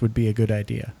cartoonist would be a good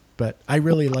idea? But I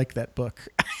really like that book.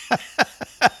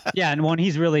 Yeah, and when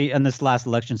he's really in this last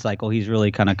election cycle, he's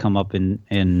really kind of come up in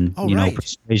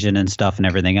persuasion and stuff and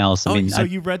everything else. I mean, so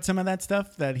you read some of that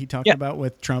stuff that he talked about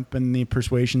with Trump and the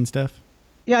persuasion stuff?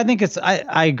 Yeah, I think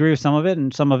I agree with some of it,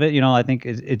 and some of it, I think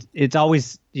it's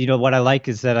always, what I like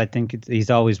is that I think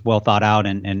he's always well thought out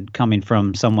and coming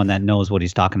from someone that knows what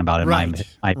he's talking about, in my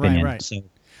opinion. Right. So,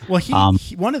 well,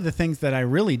 he one of the things that I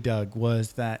really dug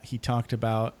was that he talked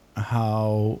about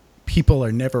how people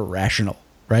are never rational,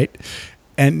 right?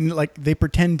 And like they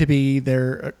pretend to be,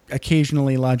 they're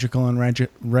occasionally logical and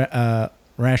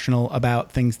rational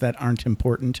about things that aren't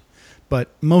important, but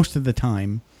most of the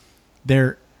time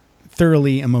they're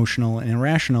thoroughly emotional and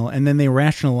irrational, and then they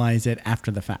rationalize it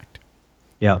after the fact.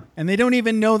 Yeah. And they don't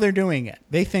even know they're doing it.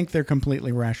 They think they're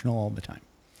completely rational all the time.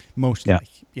 Mostly.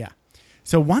 Yeah.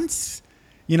 So once,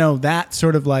 that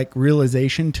sort of like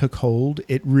realization took hold,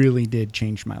 it really did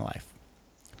change my life.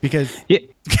 Because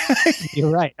you're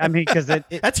right. I mean, because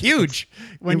that's huge.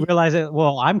 When you realize it,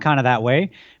 well, I'm kind of that way,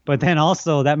 but then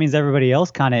also that means everybody else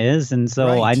kind of is. And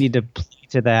so I need to play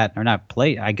to that, or not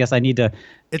play. I guess I need to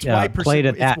play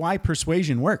to that. It's why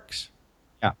persuasion works.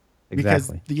 Yeah,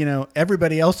 exactly. Because,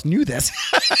 everybody else knew this.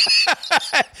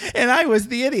 And I was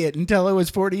the idiot until I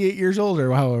was 48 years old,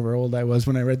 or however old I was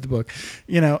when I read the book.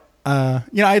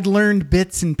 I'd learned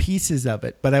bits and pieces of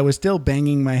it, but I was still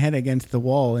banging my head against the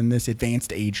wall in this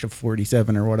advanced age of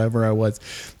 47 or whatever I was,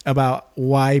 about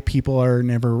why people are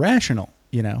never rational,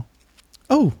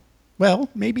 Oh, well,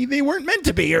 maybe they weren't meant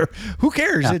to be, or who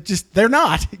cares? Yeah. They're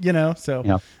not,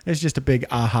 so it's just a big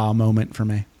aha moment for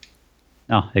me.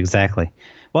 Oh, exactly.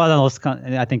 Well,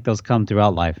 I think those come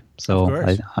throughout life. So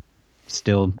I'm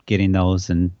still getting those,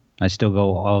 and I still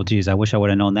go, oh, geez, I wish I would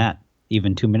have known that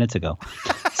even 2 minutes ago.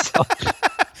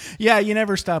 Yeah, you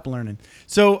never stop learning.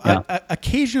 So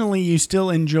occasionally you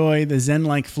still enjoy the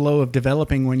Zen-like flow of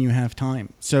developing when you have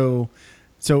time. So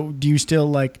do you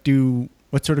still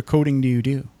what sort of coding do you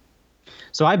do?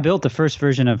 So I built the first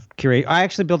version of Curate. I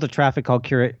actually built a traffic called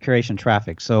Curation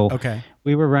Traffic. So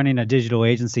we were running a digital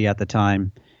agency at the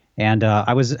time, and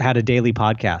I had a daily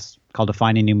podcast called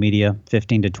Defining New Media,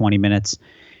 15 to 20 minutes.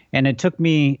 And it took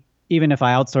me, even if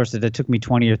I outsourced it, it took me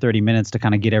 20 or 30 minutes to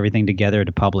kind of get everything together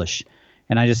to publish.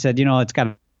 And I just said, it's got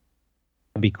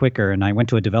to be quicker. And I went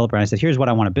to a developer and I said, here's what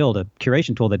I want to build, a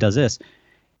curation tool that does this.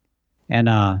 And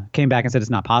came back and said,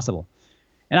 it's not possible.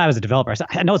 And I was a developer. I said,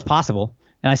 I know it's possible.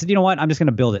 And I said, you know what? I'm just going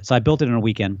to build it. So I built it in a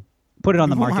weekend, put it on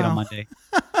the market on Monday.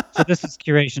 So this is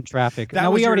Curation Traffic. Now,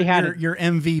 we already had your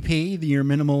MVP, your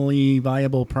minimally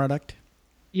viable product.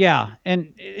 Yeah.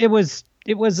 And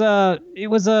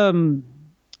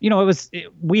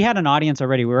we had an audience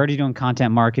already. We were already doing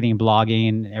content marketing,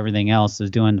 blogging, everything else. Was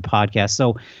doing the podcast.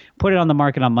 So put it on the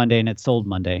market on Monday, and it sold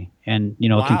Monday, and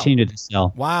it continued to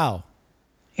sell. Wow.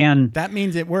 And that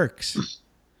means it works.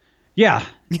 Yeah.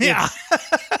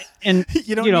 And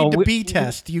you don't need to B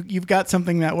test. You've got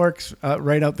something that works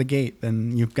right out the gate.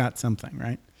 Then you've got something,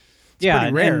 right? It's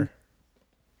pretty rare.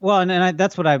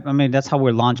 That's what that's how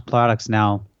we launch products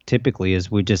now. Typically, is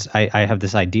I have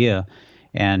this idea.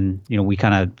 And, we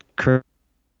kind of create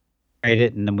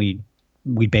it, and then we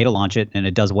beta launch it, and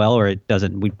it does well or it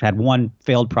doesn't. We've had one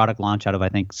failed product launch out of, I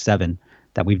think, 7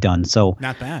 that we've done. So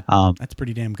not bad. That's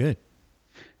pretty damn good.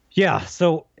 Yeah.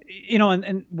 So,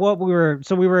 and what we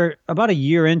were about a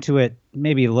year into it,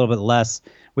 maybe a little bit less.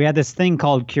 We had this thing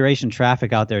called Curation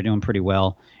Traffic out there doing pretty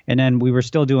well. And then we were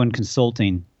still doing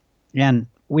consulting, and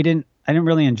I didn't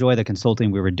really enjoy the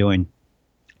consulting we were doing.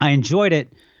 I enjoyed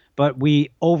it, but we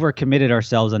overcommitted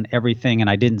ourselves on everything, and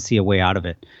I didn't see a way out of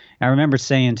it. I remember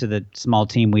saying to the small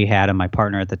team we had and my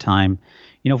partner at the time,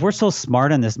 if we're so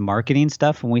smart on this marketing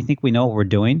stuff and we think we know what we're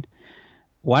doing,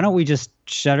 why don't we just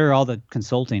shutter all the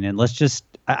consulting and let's just,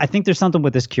 I think there's something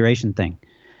with this curation thing.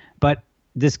 But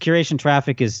this curation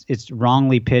traffic it's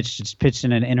wrongly pitched. It's pitched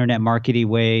in an internet marketing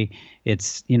way.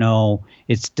 It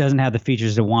doesn't have the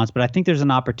features it wants, but I think there's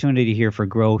an opportunity here for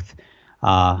growth.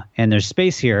 And there's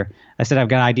space here. I said, I've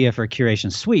got an idea for a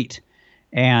curation suite,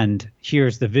 and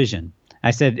here's the vision. I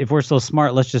said, if we're so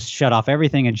smart, let's just shut off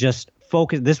everything and just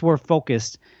focus. We're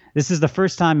focused. This is the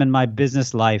first time in my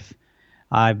business life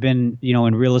I've been,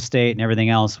 in real estate and everything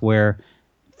else where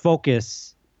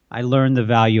focus, I learned the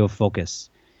value of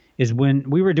focus, is when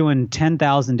we were doing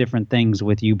 10,000 different things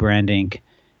with UBrand Inc.,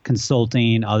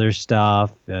 consulting, other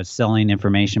stuff, selling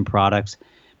information products.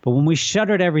 But when we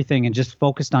shuttered everything and just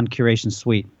focused on Curation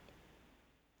Suite,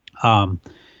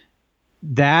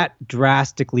 that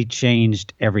drastically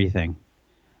changed everything.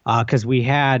 Because we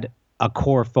had a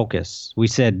core focus. We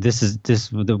said, this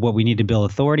is what we need to build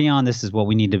authority on. This is what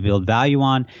we need to build value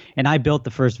on. And I built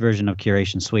the first version of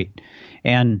Curation Suite.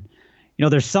 And,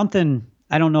 there's something,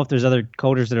 I don't know if there's other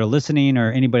coders that are listening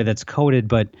or anybody that's coded,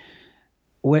 but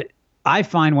what I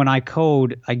find when I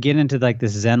code, I get into like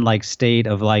this Zen-like state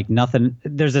of like nothing.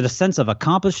 There's a sense of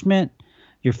accomplishment.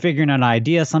 You're figuring out an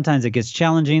idea. Sometimes it gets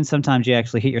challenging. Sometimes you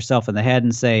actually hit yourself in the head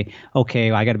and say, okay,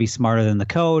 I got to be smarter than the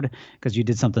code because you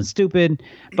did something stupid.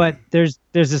 But there's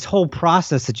this whole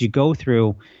process that you go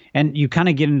through, and you kind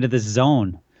of get into this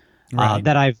zone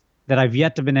that I've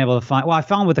yet to been able to find. Well, I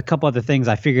found with a couple other things,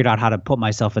 I figured out how to put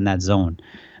myself in that zone.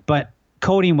 But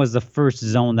coding was the first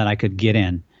zone that I could get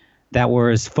in that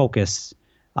was focus.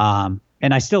 And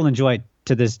I still enjoy it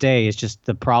to this day. It's just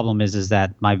the problem is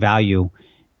that my value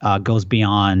goes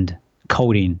beyond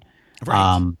coding.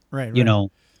 Right.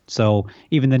 So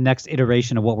even the next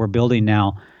iteration of what we're building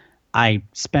now, I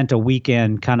spent a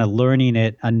weekend kind of learning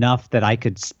it enough that I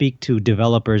could speak to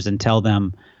developers and tell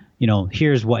them,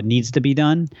 here's what needs to be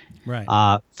done. Right.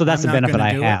 So that's the benefit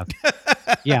I have.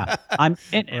 Yeah.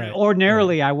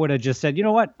 Ordinarily, right. I would have just said, you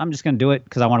know what, I'm just going to do it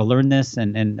because I want to learn this.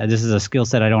 And this is a skill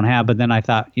set I don't have. But then I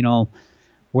thought,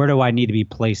 where do I need to be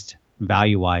placed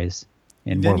value-wise?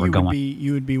 And where we're going.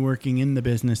 You would be working in the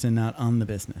business and not on the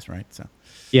business, right? So,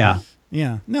 yeah.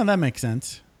 No, that makes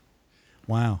sense.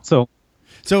 Wow. So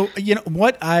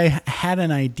what I had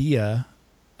an idea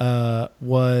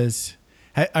was,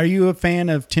 are you a fan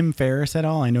of Tim Ferriss at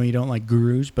all? I know you don't like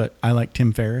gurus, but I like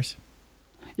Tim Ferriss.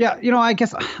 Yeah, I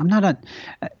guess I'm not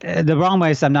the wrong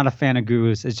way is I'm not a fan of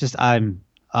gurus. It's just I'm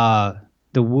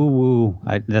the woo-woo.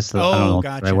 That's the I don't know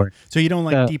gotcha. the right word. So you don't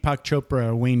like Deepak Chopra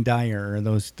or Wayne Dyer or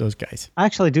those guys? I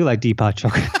actually do like Deepak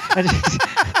Chopra.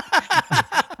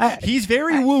 He's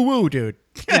very woo-woo, dude.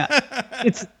 Yeah.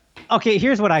 It's okay,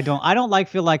 here's what I don't like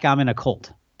feel like I'm in a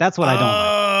cult. That's what I don't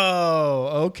like.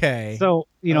 Oh, okay. So,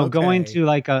 going to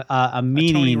like a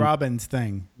meeting. A Tony Robbins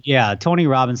thing. Yeah, Tony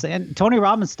Robbins. And Tony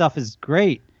Robbins stuff is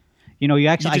great. You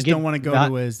actually don't want to go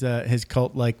to his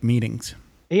cult-like meetings.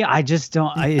 Yeah, I just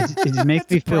don't. It makes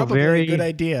me feel very a good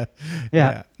idea.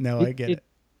 Yeah. No, I get it.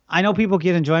 I know people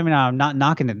get enjoyment out. I'm not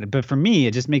knocking it, but for me,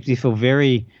 it just makes me feel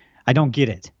very. I don't get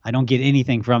it. I don't get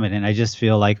anything from it, and I just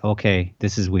feel like, okay,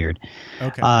 this is weird.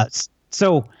 Okay.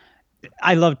 So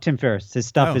I love Tim Ferriss. His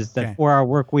stuff is the 4-hour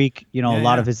work week. A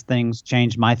lot of his things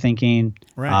changed my thinking.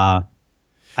 Right.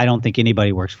 I don't think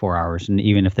anybody works 4 hours, and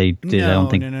even if they did, I don't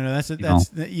think. No. That's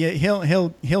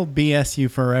he'll BS you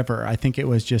forever. I think it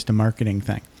was just a marketing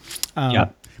thing.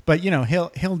 But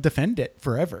he'll defend it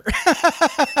forever.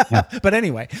 Yeah. But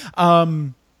anyway,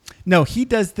 no, he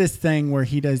does this thing where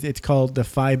it's called the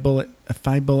 5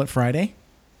 bullet Friday.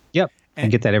 Yep.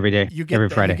 And get that every day. Every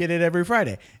Friday. You get it every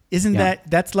Friday. Isn't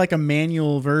that's like a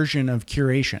manual version of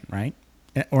curation, right?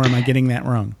 Or am I getting that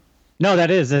wrong? No,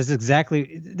 that's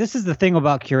exactly. This is the thing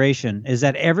about curation is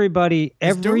that everybody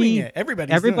is doing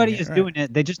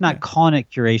it. They're just not calling it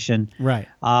curation. Right.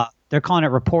 They're calling it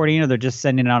reporting, or they're just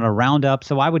sending out a roundup.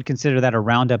 So I would consider that a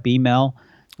roundup email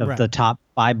of the top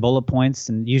 5 bullet points,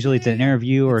 and usually it's an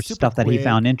interview or stuff that he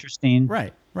found interesting.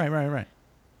 Right.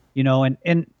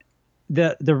 And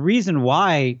the reason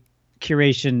why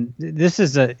curation, this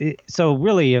is so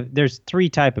really there's 3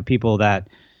 type of people that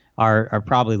are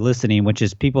probably listening, which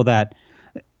is people that,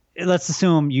 let's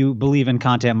assume you believe in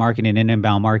content marketing and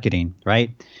inbound marketing, right?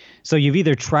 So you've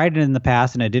either tried it in the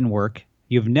past and it didn't work,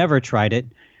 you've never tried it,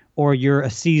 or you're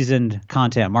a seasoned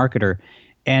content marketer.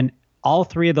 And all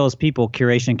 3 of those people,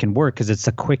 curation can work because it's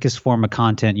the quickest form of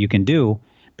content you can do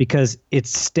because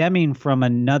it's stemming from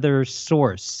another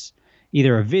source,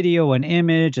 either a video, an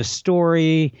image, a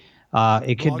story,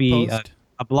 It could be post?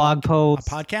 a blog A post,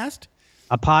 podcast?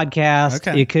 a podcast.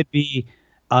 Okay. It could be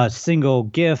a single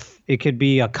GIF. It could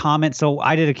be a comment. So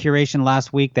I did a curation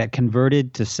last week that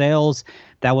converted to sales.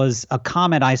 That was a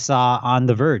comment I saw on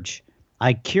The Verge.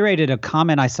 I curated a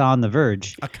comment I saw on The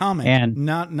Verge. A comment, and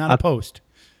not a post.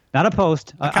 not a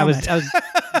post. I was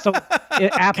so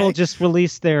Apple just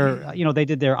released their, they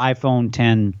did their iPhone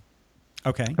 10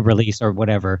 Okay. release or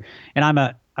whatever. And I'm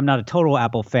not a total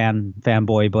Apple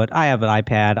fanboy, but I have an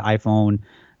iPad, iPhone.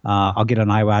 I'll get an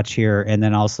iWatch here, and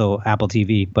then also Apple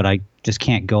TV. But I just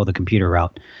can't go the computer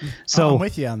route. So I'm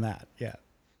with you on that. Yeah.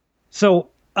 So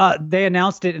they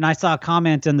announced it, and I saw a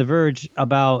comment in The Verge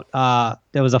about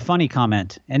there was a funny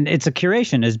comment, and it's a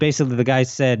curation. Is basically the guy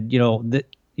said,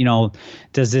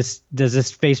 does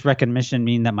this face recognition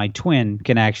mean that my twin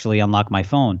can actually unlock my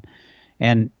phone?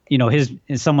 And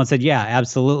someone said, yeah,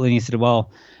 absolutely. And he said,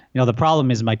 well, the problem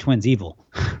is my twin's evil.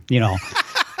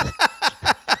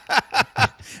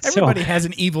 Everybody has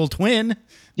an evil twin.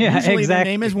 Yeah, Usually exactly. Their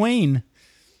name is Wayne.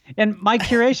 And my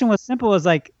curation was simple. It was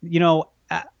like,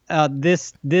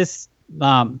 this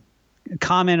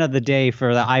comment of the day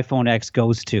for the iPhone X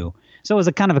goes to. So it was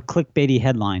a kind of a clickbaity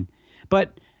headline.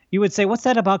 But you would say, what's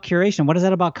that about curation? What is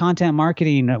that about content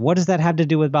marketing? What does that have to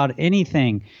do with about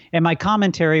anything? And my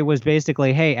commentary was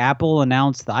basically, hey, Apple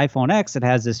announced the iPhone X. It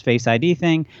has this Face ID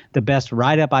thing. The best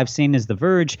write-up I've seen is The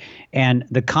Verge. And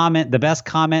the best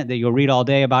comment that you'll read all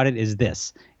day about it is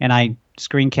this. And I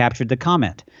screen captured the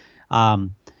comment.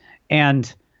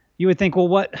 And you would think,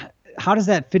 well, how does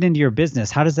that fit into your business?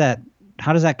 How does that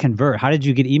convert? How did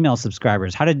you get email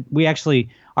subscribers? How did we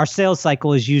our sales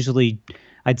cycle is usually,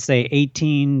 I'd say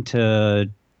 18 to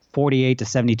 48 to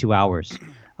 72 hours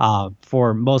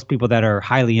for most people that are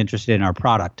highly interested in our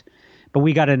product. But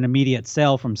we got an immediate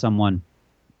sale from someone.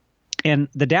 And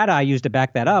the data I used to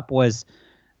back that up was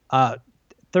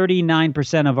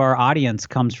 39% of our audience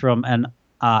comes from an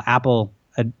Apple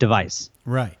device.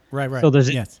 Right. So there's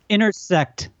an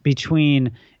intersect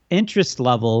between interest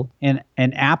level in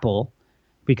Apple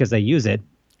because they use it,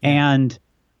 and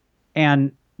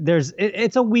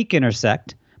it's a weak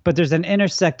intersect, but there's an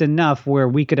intersect enough where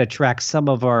we could attract some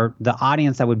of the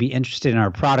audience that would be interested in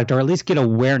our product, or at least get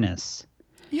awareness.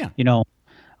 Yeah.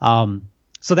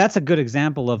 So that's a good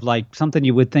example of like something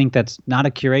you would think that's not a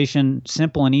curation,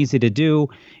 simple and easy to do.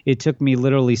 It took me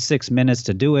literally 6 minutes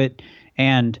to do it.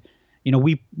 And,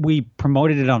 we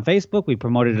promoted it on Facebook. We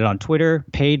promoted it on Twitter,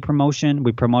 paid promotion.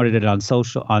 We promoted it on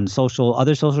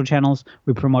other social channels.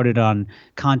 We promoted it on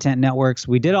content networks.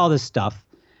 We did all this stuff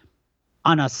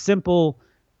on a simple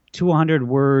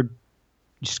 200-word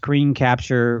screen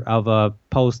capture of a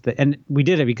post, and we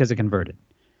did it because it converted.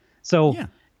 So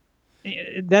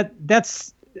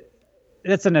that's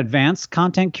an advanced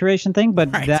content curation thing,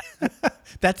 but right.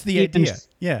 That's the idea.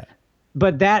 Yeah.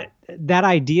 But that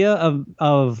idea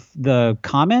of the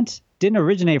comment didn't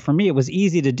originate from me. It was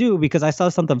easy to do because I saw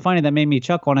something funny that made me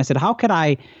chuckle, and I said, how could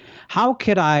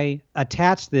I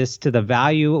attach this to the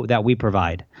value that we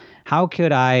provide? How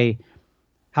could I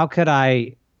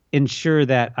ensure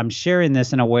that I'm sharing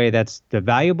this in a way that's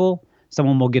valuable?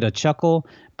 Someone will get a chuckle,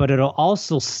 but it'll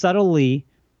also subtly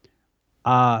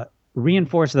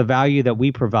reinforce the value that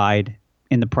we provide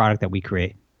in the product that we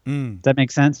create. Does that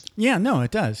make sense? Yeah, no,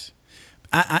 it does.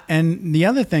 And the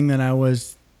other thing that I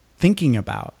was thinking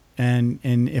about, and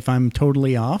if I'm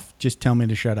totally off, just tell me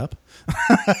to shut up.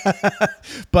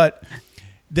 But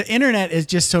the internet is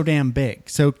just so damn big.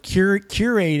 So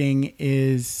curating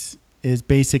is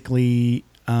basically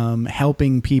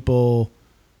helping people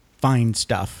find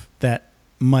stuff that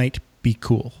might be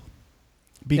cool.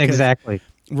 Exactly.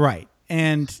 Right.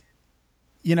 And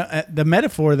the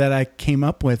metaphor that I came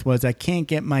up with was I can't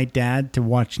get my dad to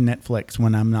watch Netflix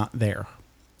when I'm not there.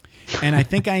 And I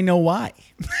think I know why.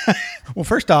 Well,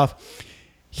 first off,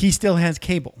 he still has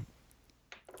cable.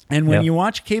 And when you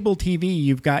watch cable TV,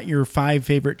 you've got your 5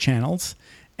 favorite channels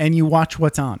and you watch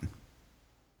what's on.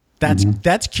 That's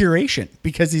curation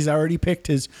because he's already picked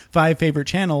his 5 favorite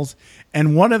channels.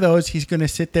 And one of those, he's going to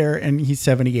sit there, and he's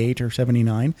 78 or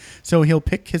 79. So he'll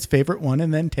pick his favorite one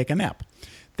and then take a nap.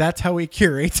 That's how he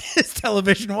curates his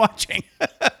television watching.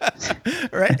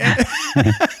 Right?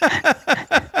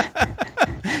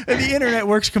 And the internet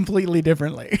works completely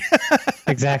differently.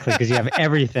 Exactly, because you have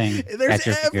everything. There's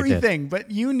everything,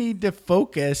 but you need to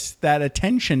focus that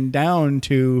attention down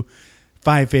to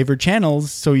 5 favorite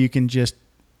channels so you can just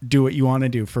do what you want to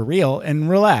do for real and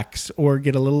relax or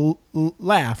get a little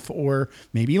laugh or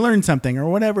maybe learn something or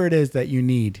whatever it is that you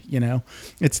need.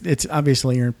 It's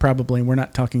obviously, or probably, we're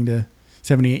not talking to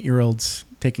 78-year-olds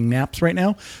taking naps right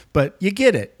now, but you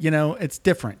get it. It's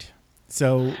different.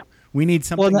 So We need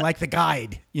something that- like the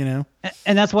guide, you know?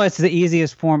 And that's why it's the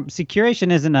easiest form. See,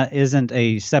 curation isn't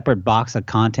a separate box of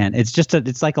content. It's just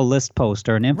it's like a list post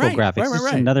or an infographic. It's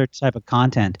just another type of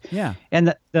content. Yeah.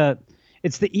 And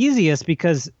it's the easiest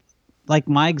because, like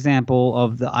my example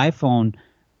of the iPhone,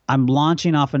 I'm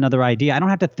launching off another idea. I don't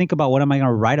have to think about what am I going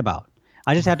to write about.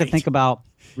 I just have to think about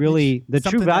really the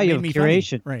true value of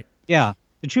curation. Right. Yeah.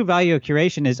 The true value of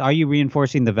curation is, are you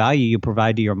reinforcing the value you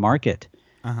provide to your market?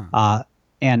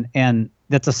 And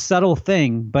that's a subtle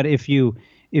thing, but if you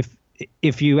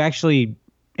actually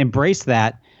embrace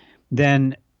that,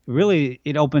 then really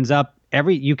it opens up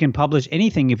you can publish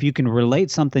anything if you can relate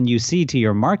something you see to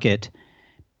your market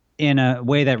in a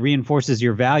way that reinforces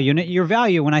your value. And your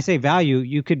value, when I say value,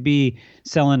 you could be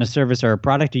selling a service or a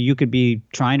product, or you could be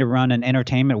trying to run an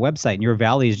entertainment website, and your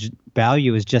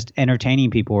value is just entertaining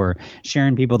people or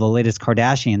sharing people the latest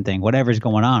Kardashian thing, whatever's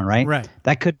going on, right? Right.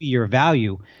 That could be your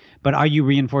value. But are you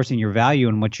reinforcing your value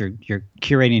in what you're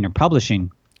curating or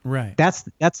publishing? Right.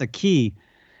 That's a key.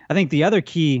 I think the other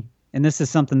key, and this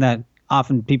is something that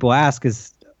often people ask,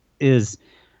 is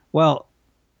well,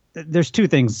 there's two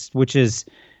things, which is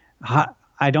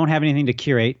I don't have anything to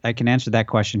curate. I can answer that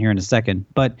question here in a second.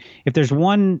 But if there's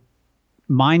one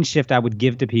mind shift I would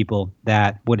give to people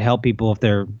that would help people if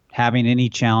they're having any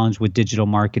challenge with digital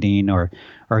marketing or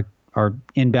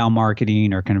inbound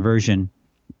marketing or conversion,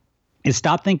 is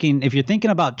stop thinking, if you're thinking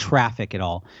about traffic at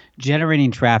all, generating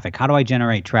traffic, how do I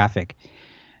generate traffic?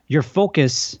 Your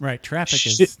focus traffic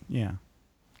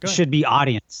should be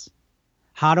audience.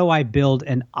 How do I build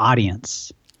an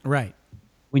audience? Right.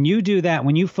 When you do that,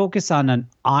 when you focus on an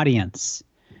audience,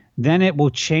 then it will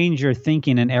change your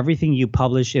thinking, and everything you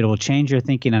publish, it will change your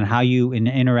thinking on how you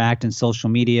interact in social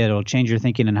media. It'll change your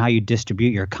thinking on how you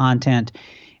distribute your content.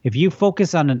 If you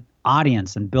focus on an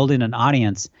audience and building an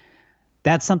audience,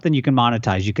 that's something you can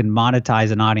monetize. You can monetize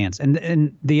an audience.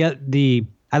 And the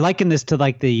I liken this to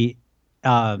like the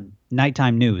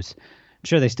nighttime news. I'm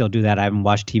sure they still do that. I haven't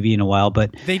watched TV in a while,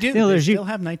 but they do. They still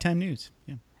have nighttime news.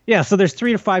 Yeah. Yeah. So there's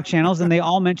 3 to 5 channels, and they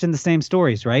all mention the same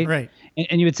stories, right? Right.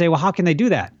 And you would say, well, how can they do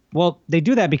that? Well, they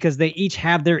do that because they each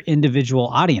have their individual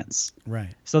audience. Right.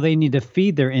 So they need to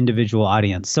feed their individual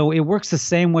audience. So it works the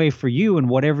same way for you, and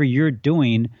whatever you're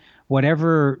doing,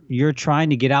 whatever you're trying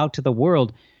to get out to the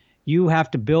world, you have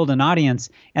to build an audience,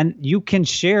 and you can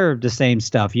share the same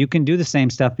stuff. You can do the same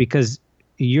stuff because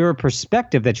your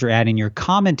perspective that you're adding, your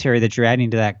commentary that you're adding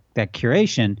to that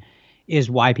curation is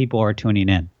why people are tuning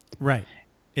in. Right.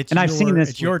 I've seen this.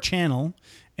 It's your channel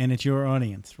and it's your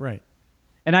audience. Right.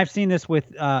 And I've seen this with,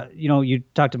 you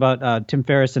talked about Tim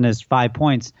Ferriss and his 5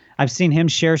 points. I've seen him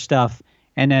share stuff,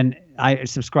 and then I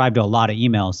subscribe to a lot of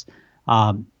emails.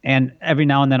 And every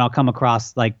now and then I'll come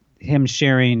across like him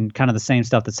sharing kind of the same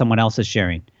stuff that someone else is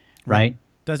sharing, right?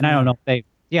 Doesn't and I don't matter. know if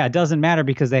it doesn't matter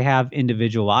because they have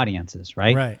individual audiences,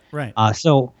 right? Right.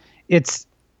 So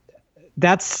that's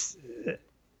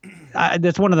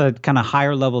one of the kind of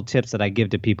higher level tips that I give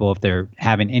to people if they're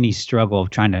having any struggle of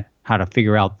how to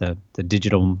figure out the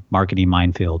digital marketing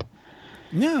minefield.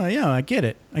 No, yeah, I get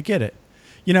it.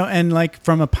 And like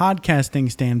from a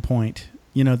podcasting standpoint,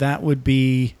 that would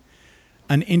be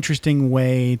an interesting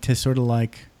way to sort of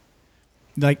like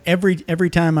every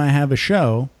time I have a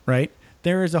show, right,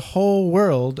 there is a whole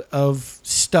world of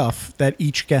stuff that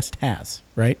each guest has,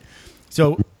 right?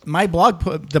 So my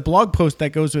the blog post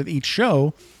that goes with each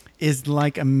show is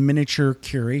like a miniature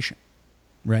curation,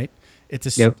 right?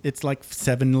 It's like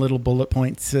 7 little bullet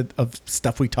points of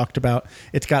stuff we talked about.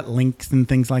 It's got links and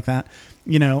things like that,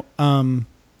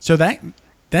 so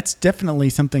that's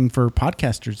definitely something for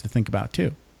podcasters to think about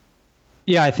too.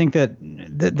 Yeah, I think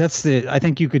I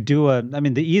think you could do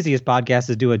the easiest podcast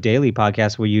is do a daily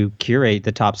podcast where you curate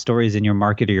the top stories in your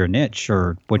market or your niche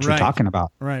or what you're talking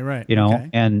about. Right.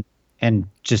 Okay. and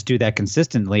just do that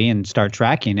consistently and start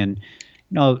tracking. And,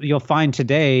 you'll find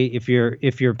today, if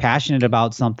you're passionate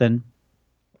about something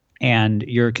and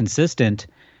you're consistent,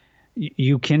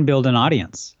 you can build an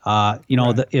audience.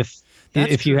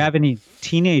 If you have any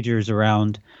teenagers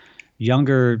around,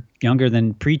 younger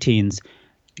than preteens,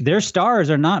 their stars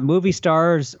are not movie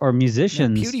stars or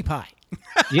musicians. PewDiePie.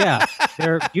 Yeah,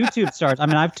 they're YouTube stars. I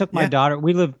mean, I've took my daughter.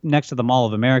 We live next to the Mall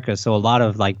of America, so a lot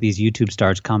of like these YouTube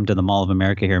stars come to the Mall of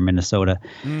America here in Minnesota.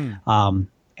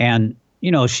 And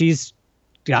she's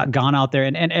gone out there,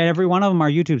 and every one of them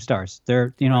are YouTube stars.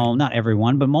 They're not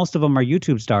everyone, but most of them are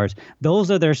YouTube stars.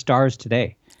 Those are their stars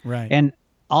today. Right. And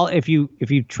if you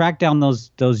track down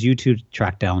those YouTube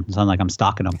track down, sound like I'm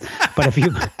stalking them, but if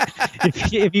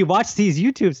you watch these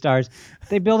YouTube stars,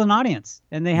 they build an audience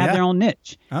and they have their own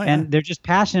niche, and they're just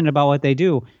passionate about what they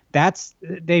do.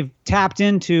 They've tapped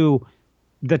into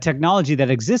the technology that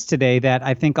exists today that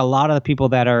I think a lot of the people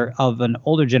that are of an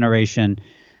older generation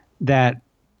that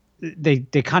they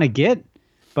kind of get,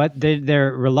 but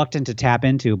they're reluctant to tap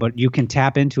into. But you can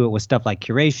tap into it with stuff like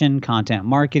curation, content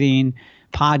marketing,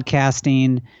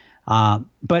 podcasting.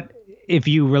 But if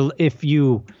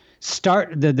you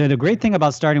start, the great thing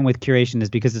about starting with curation is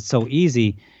because it's so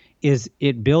easy, is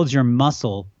it builds your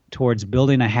muscle towards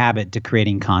building a habit to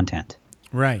creating content.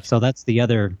 Right. So that's the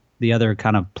other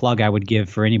kind of plug I would give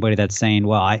for anybody that's saying,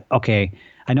 well, I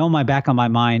know in my back of my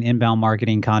mind, inbound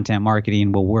marketing, content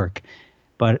marketing will work,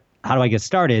 but how do I get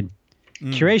started?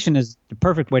 Curation is the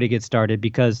perfect way to get started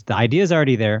because the idea is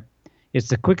already there. It's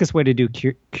the quickest way to do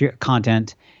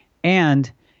content,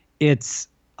 and it's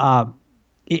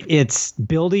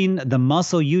building the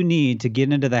muscle you need to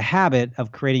get into the habit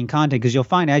of creating content. Because you'll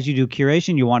find as you do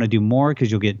curation, you want to do more because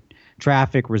you'll get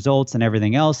traffic, results, and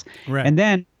everything else. Right. And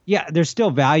then, yeah, there's still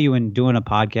value in doing a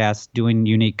podcast, doing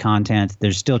unique content.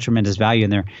 There's still tremendous value in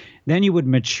there. Then you would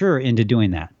mature into doing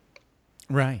that.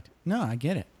 Right. No, I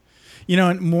get it. You know,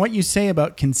 and what you say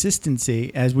about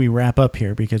consistency as we wrap up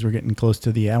here, because we're getting close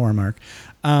to the hour mark.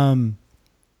 I've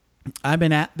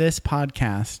been at this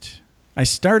podcast. I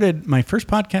started my first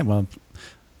podcast. Well,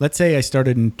 let's say I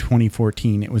started in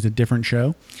 2014. It was a different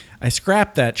show. I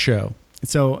scrapped that show.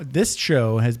 So this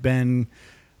show has been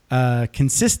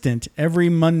consistent every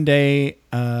Monday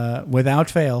without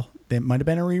fail. It might have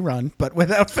been a rerun, but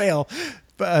without fail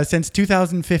since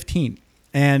 2015.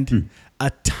 And a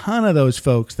ton of those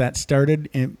folks that started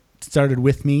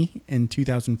with me in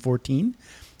 2014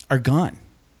 are gone,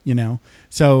 you know.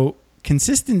 So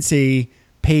consistency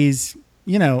pays,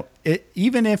 you know,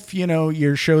 even if, you know,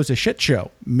 your show's a shit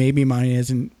show, maybe mine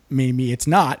isn't, maybe it's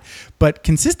not, but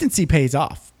consistency pays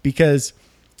off because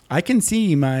I can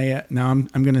see my, now I'm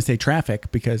going to say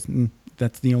traffic because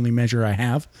that's the only measure I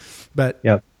have, but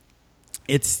yep.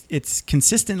 It's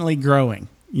consistently growing.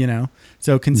 You know,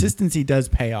 so consistency does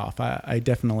pay off. I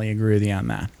definitely agree with you on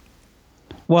that.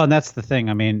 Well, and that's the thing.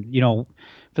 I mean, you know,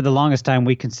 for the longest time,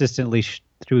 we consistently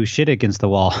threw shit against the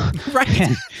wall. Right.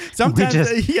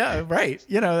 Sometimes, yeah, right.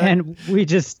 You know, and we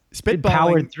just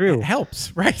powered through. It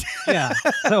helps, right? Yeah.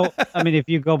 So, I mean, if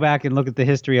you go back and look at the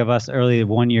history of us early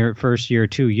 1 year, first year,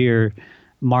 2 year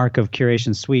mark of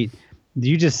Curation Suite,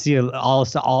 you just see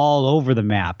all over the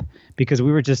map because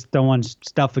we were just throwing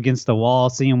stuff against the wall,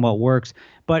 seeing what works.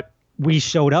 But we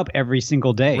showed up every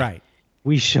single day. Right.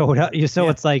 We showed up. So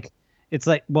yeah. It's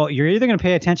like, well, you're either going to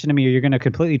pay attention to me or you're going to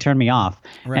completely turn me off.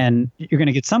 Right. And you're going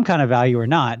to get some kind of value or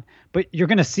not, but you're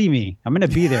going to see me. I'm going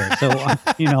to be there. So,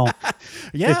 you know.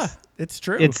 Yeah, it's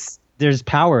true. There's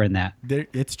power in that.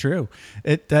 It's true.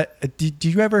 Did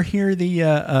you ever hear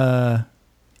the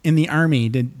in the Army,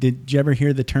 did you ever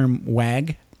hear the term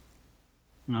WAG?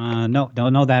 No,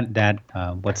 don't know that.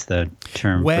 What's the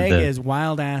term? WAG is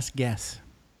wild ass guess.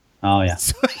 Oh yeah.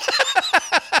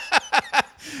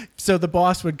 So the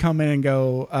boss would come in and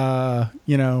go,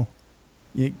 you know,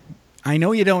 I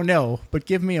know you don't know, but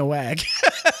give me a WAG.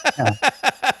 Yeah.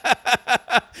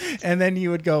 And then you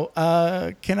would go,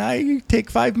 can I take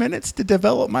 5 minutes to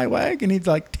develop my WAG? And he'd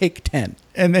like, take 10.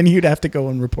 And then you'd have to go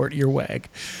and report your WAG.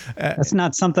 That's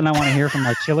not something I want to hear from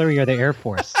artillery or the Air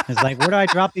Force. It's like, where do I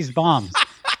drop these bombs?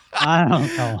 I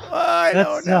don't know. I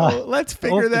don't know. Let's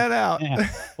figure that out. Yeah,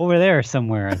 over there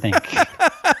somewhere, I think.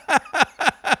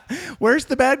 Where's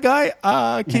the bad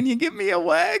guy? Can you give me a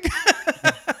WAG?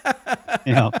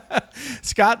 Yeah.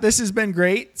 Scott, this has been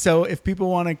great. So if people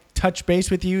want to touch base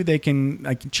with you, I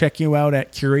can check you out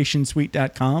at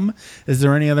curationsuite.com. Is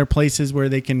there any other places where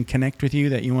they can connect with you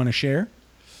that you want to share?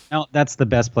 No, that's the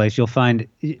best place. You'll find,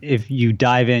 if you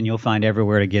dive in, you'll find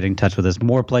everywhere to get in touch with us.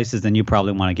 More places than you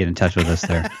probably want to get in touch with us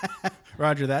there.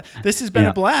 Roger that. This has been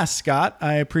a blast, Scott.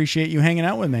 I appreciate you hanging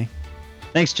out with me.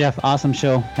 Thanks, Jeff. Awesome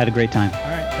show. Had a great time. All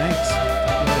right. Thanks.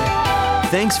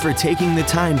 Thanks for taking the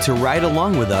time to ride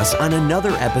along with us on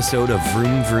another episode of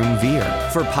Vroom Vroom Veer.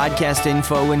 For podcast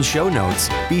info and show notes,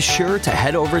 be sure to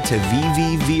head over to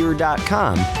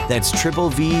vvveer.com. That's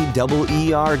VVER.com.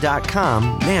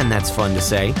 Man, that's fun to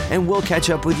say. And we'll catch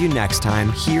up with you next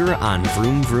time here on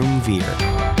Vroom Vroom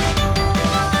Veer.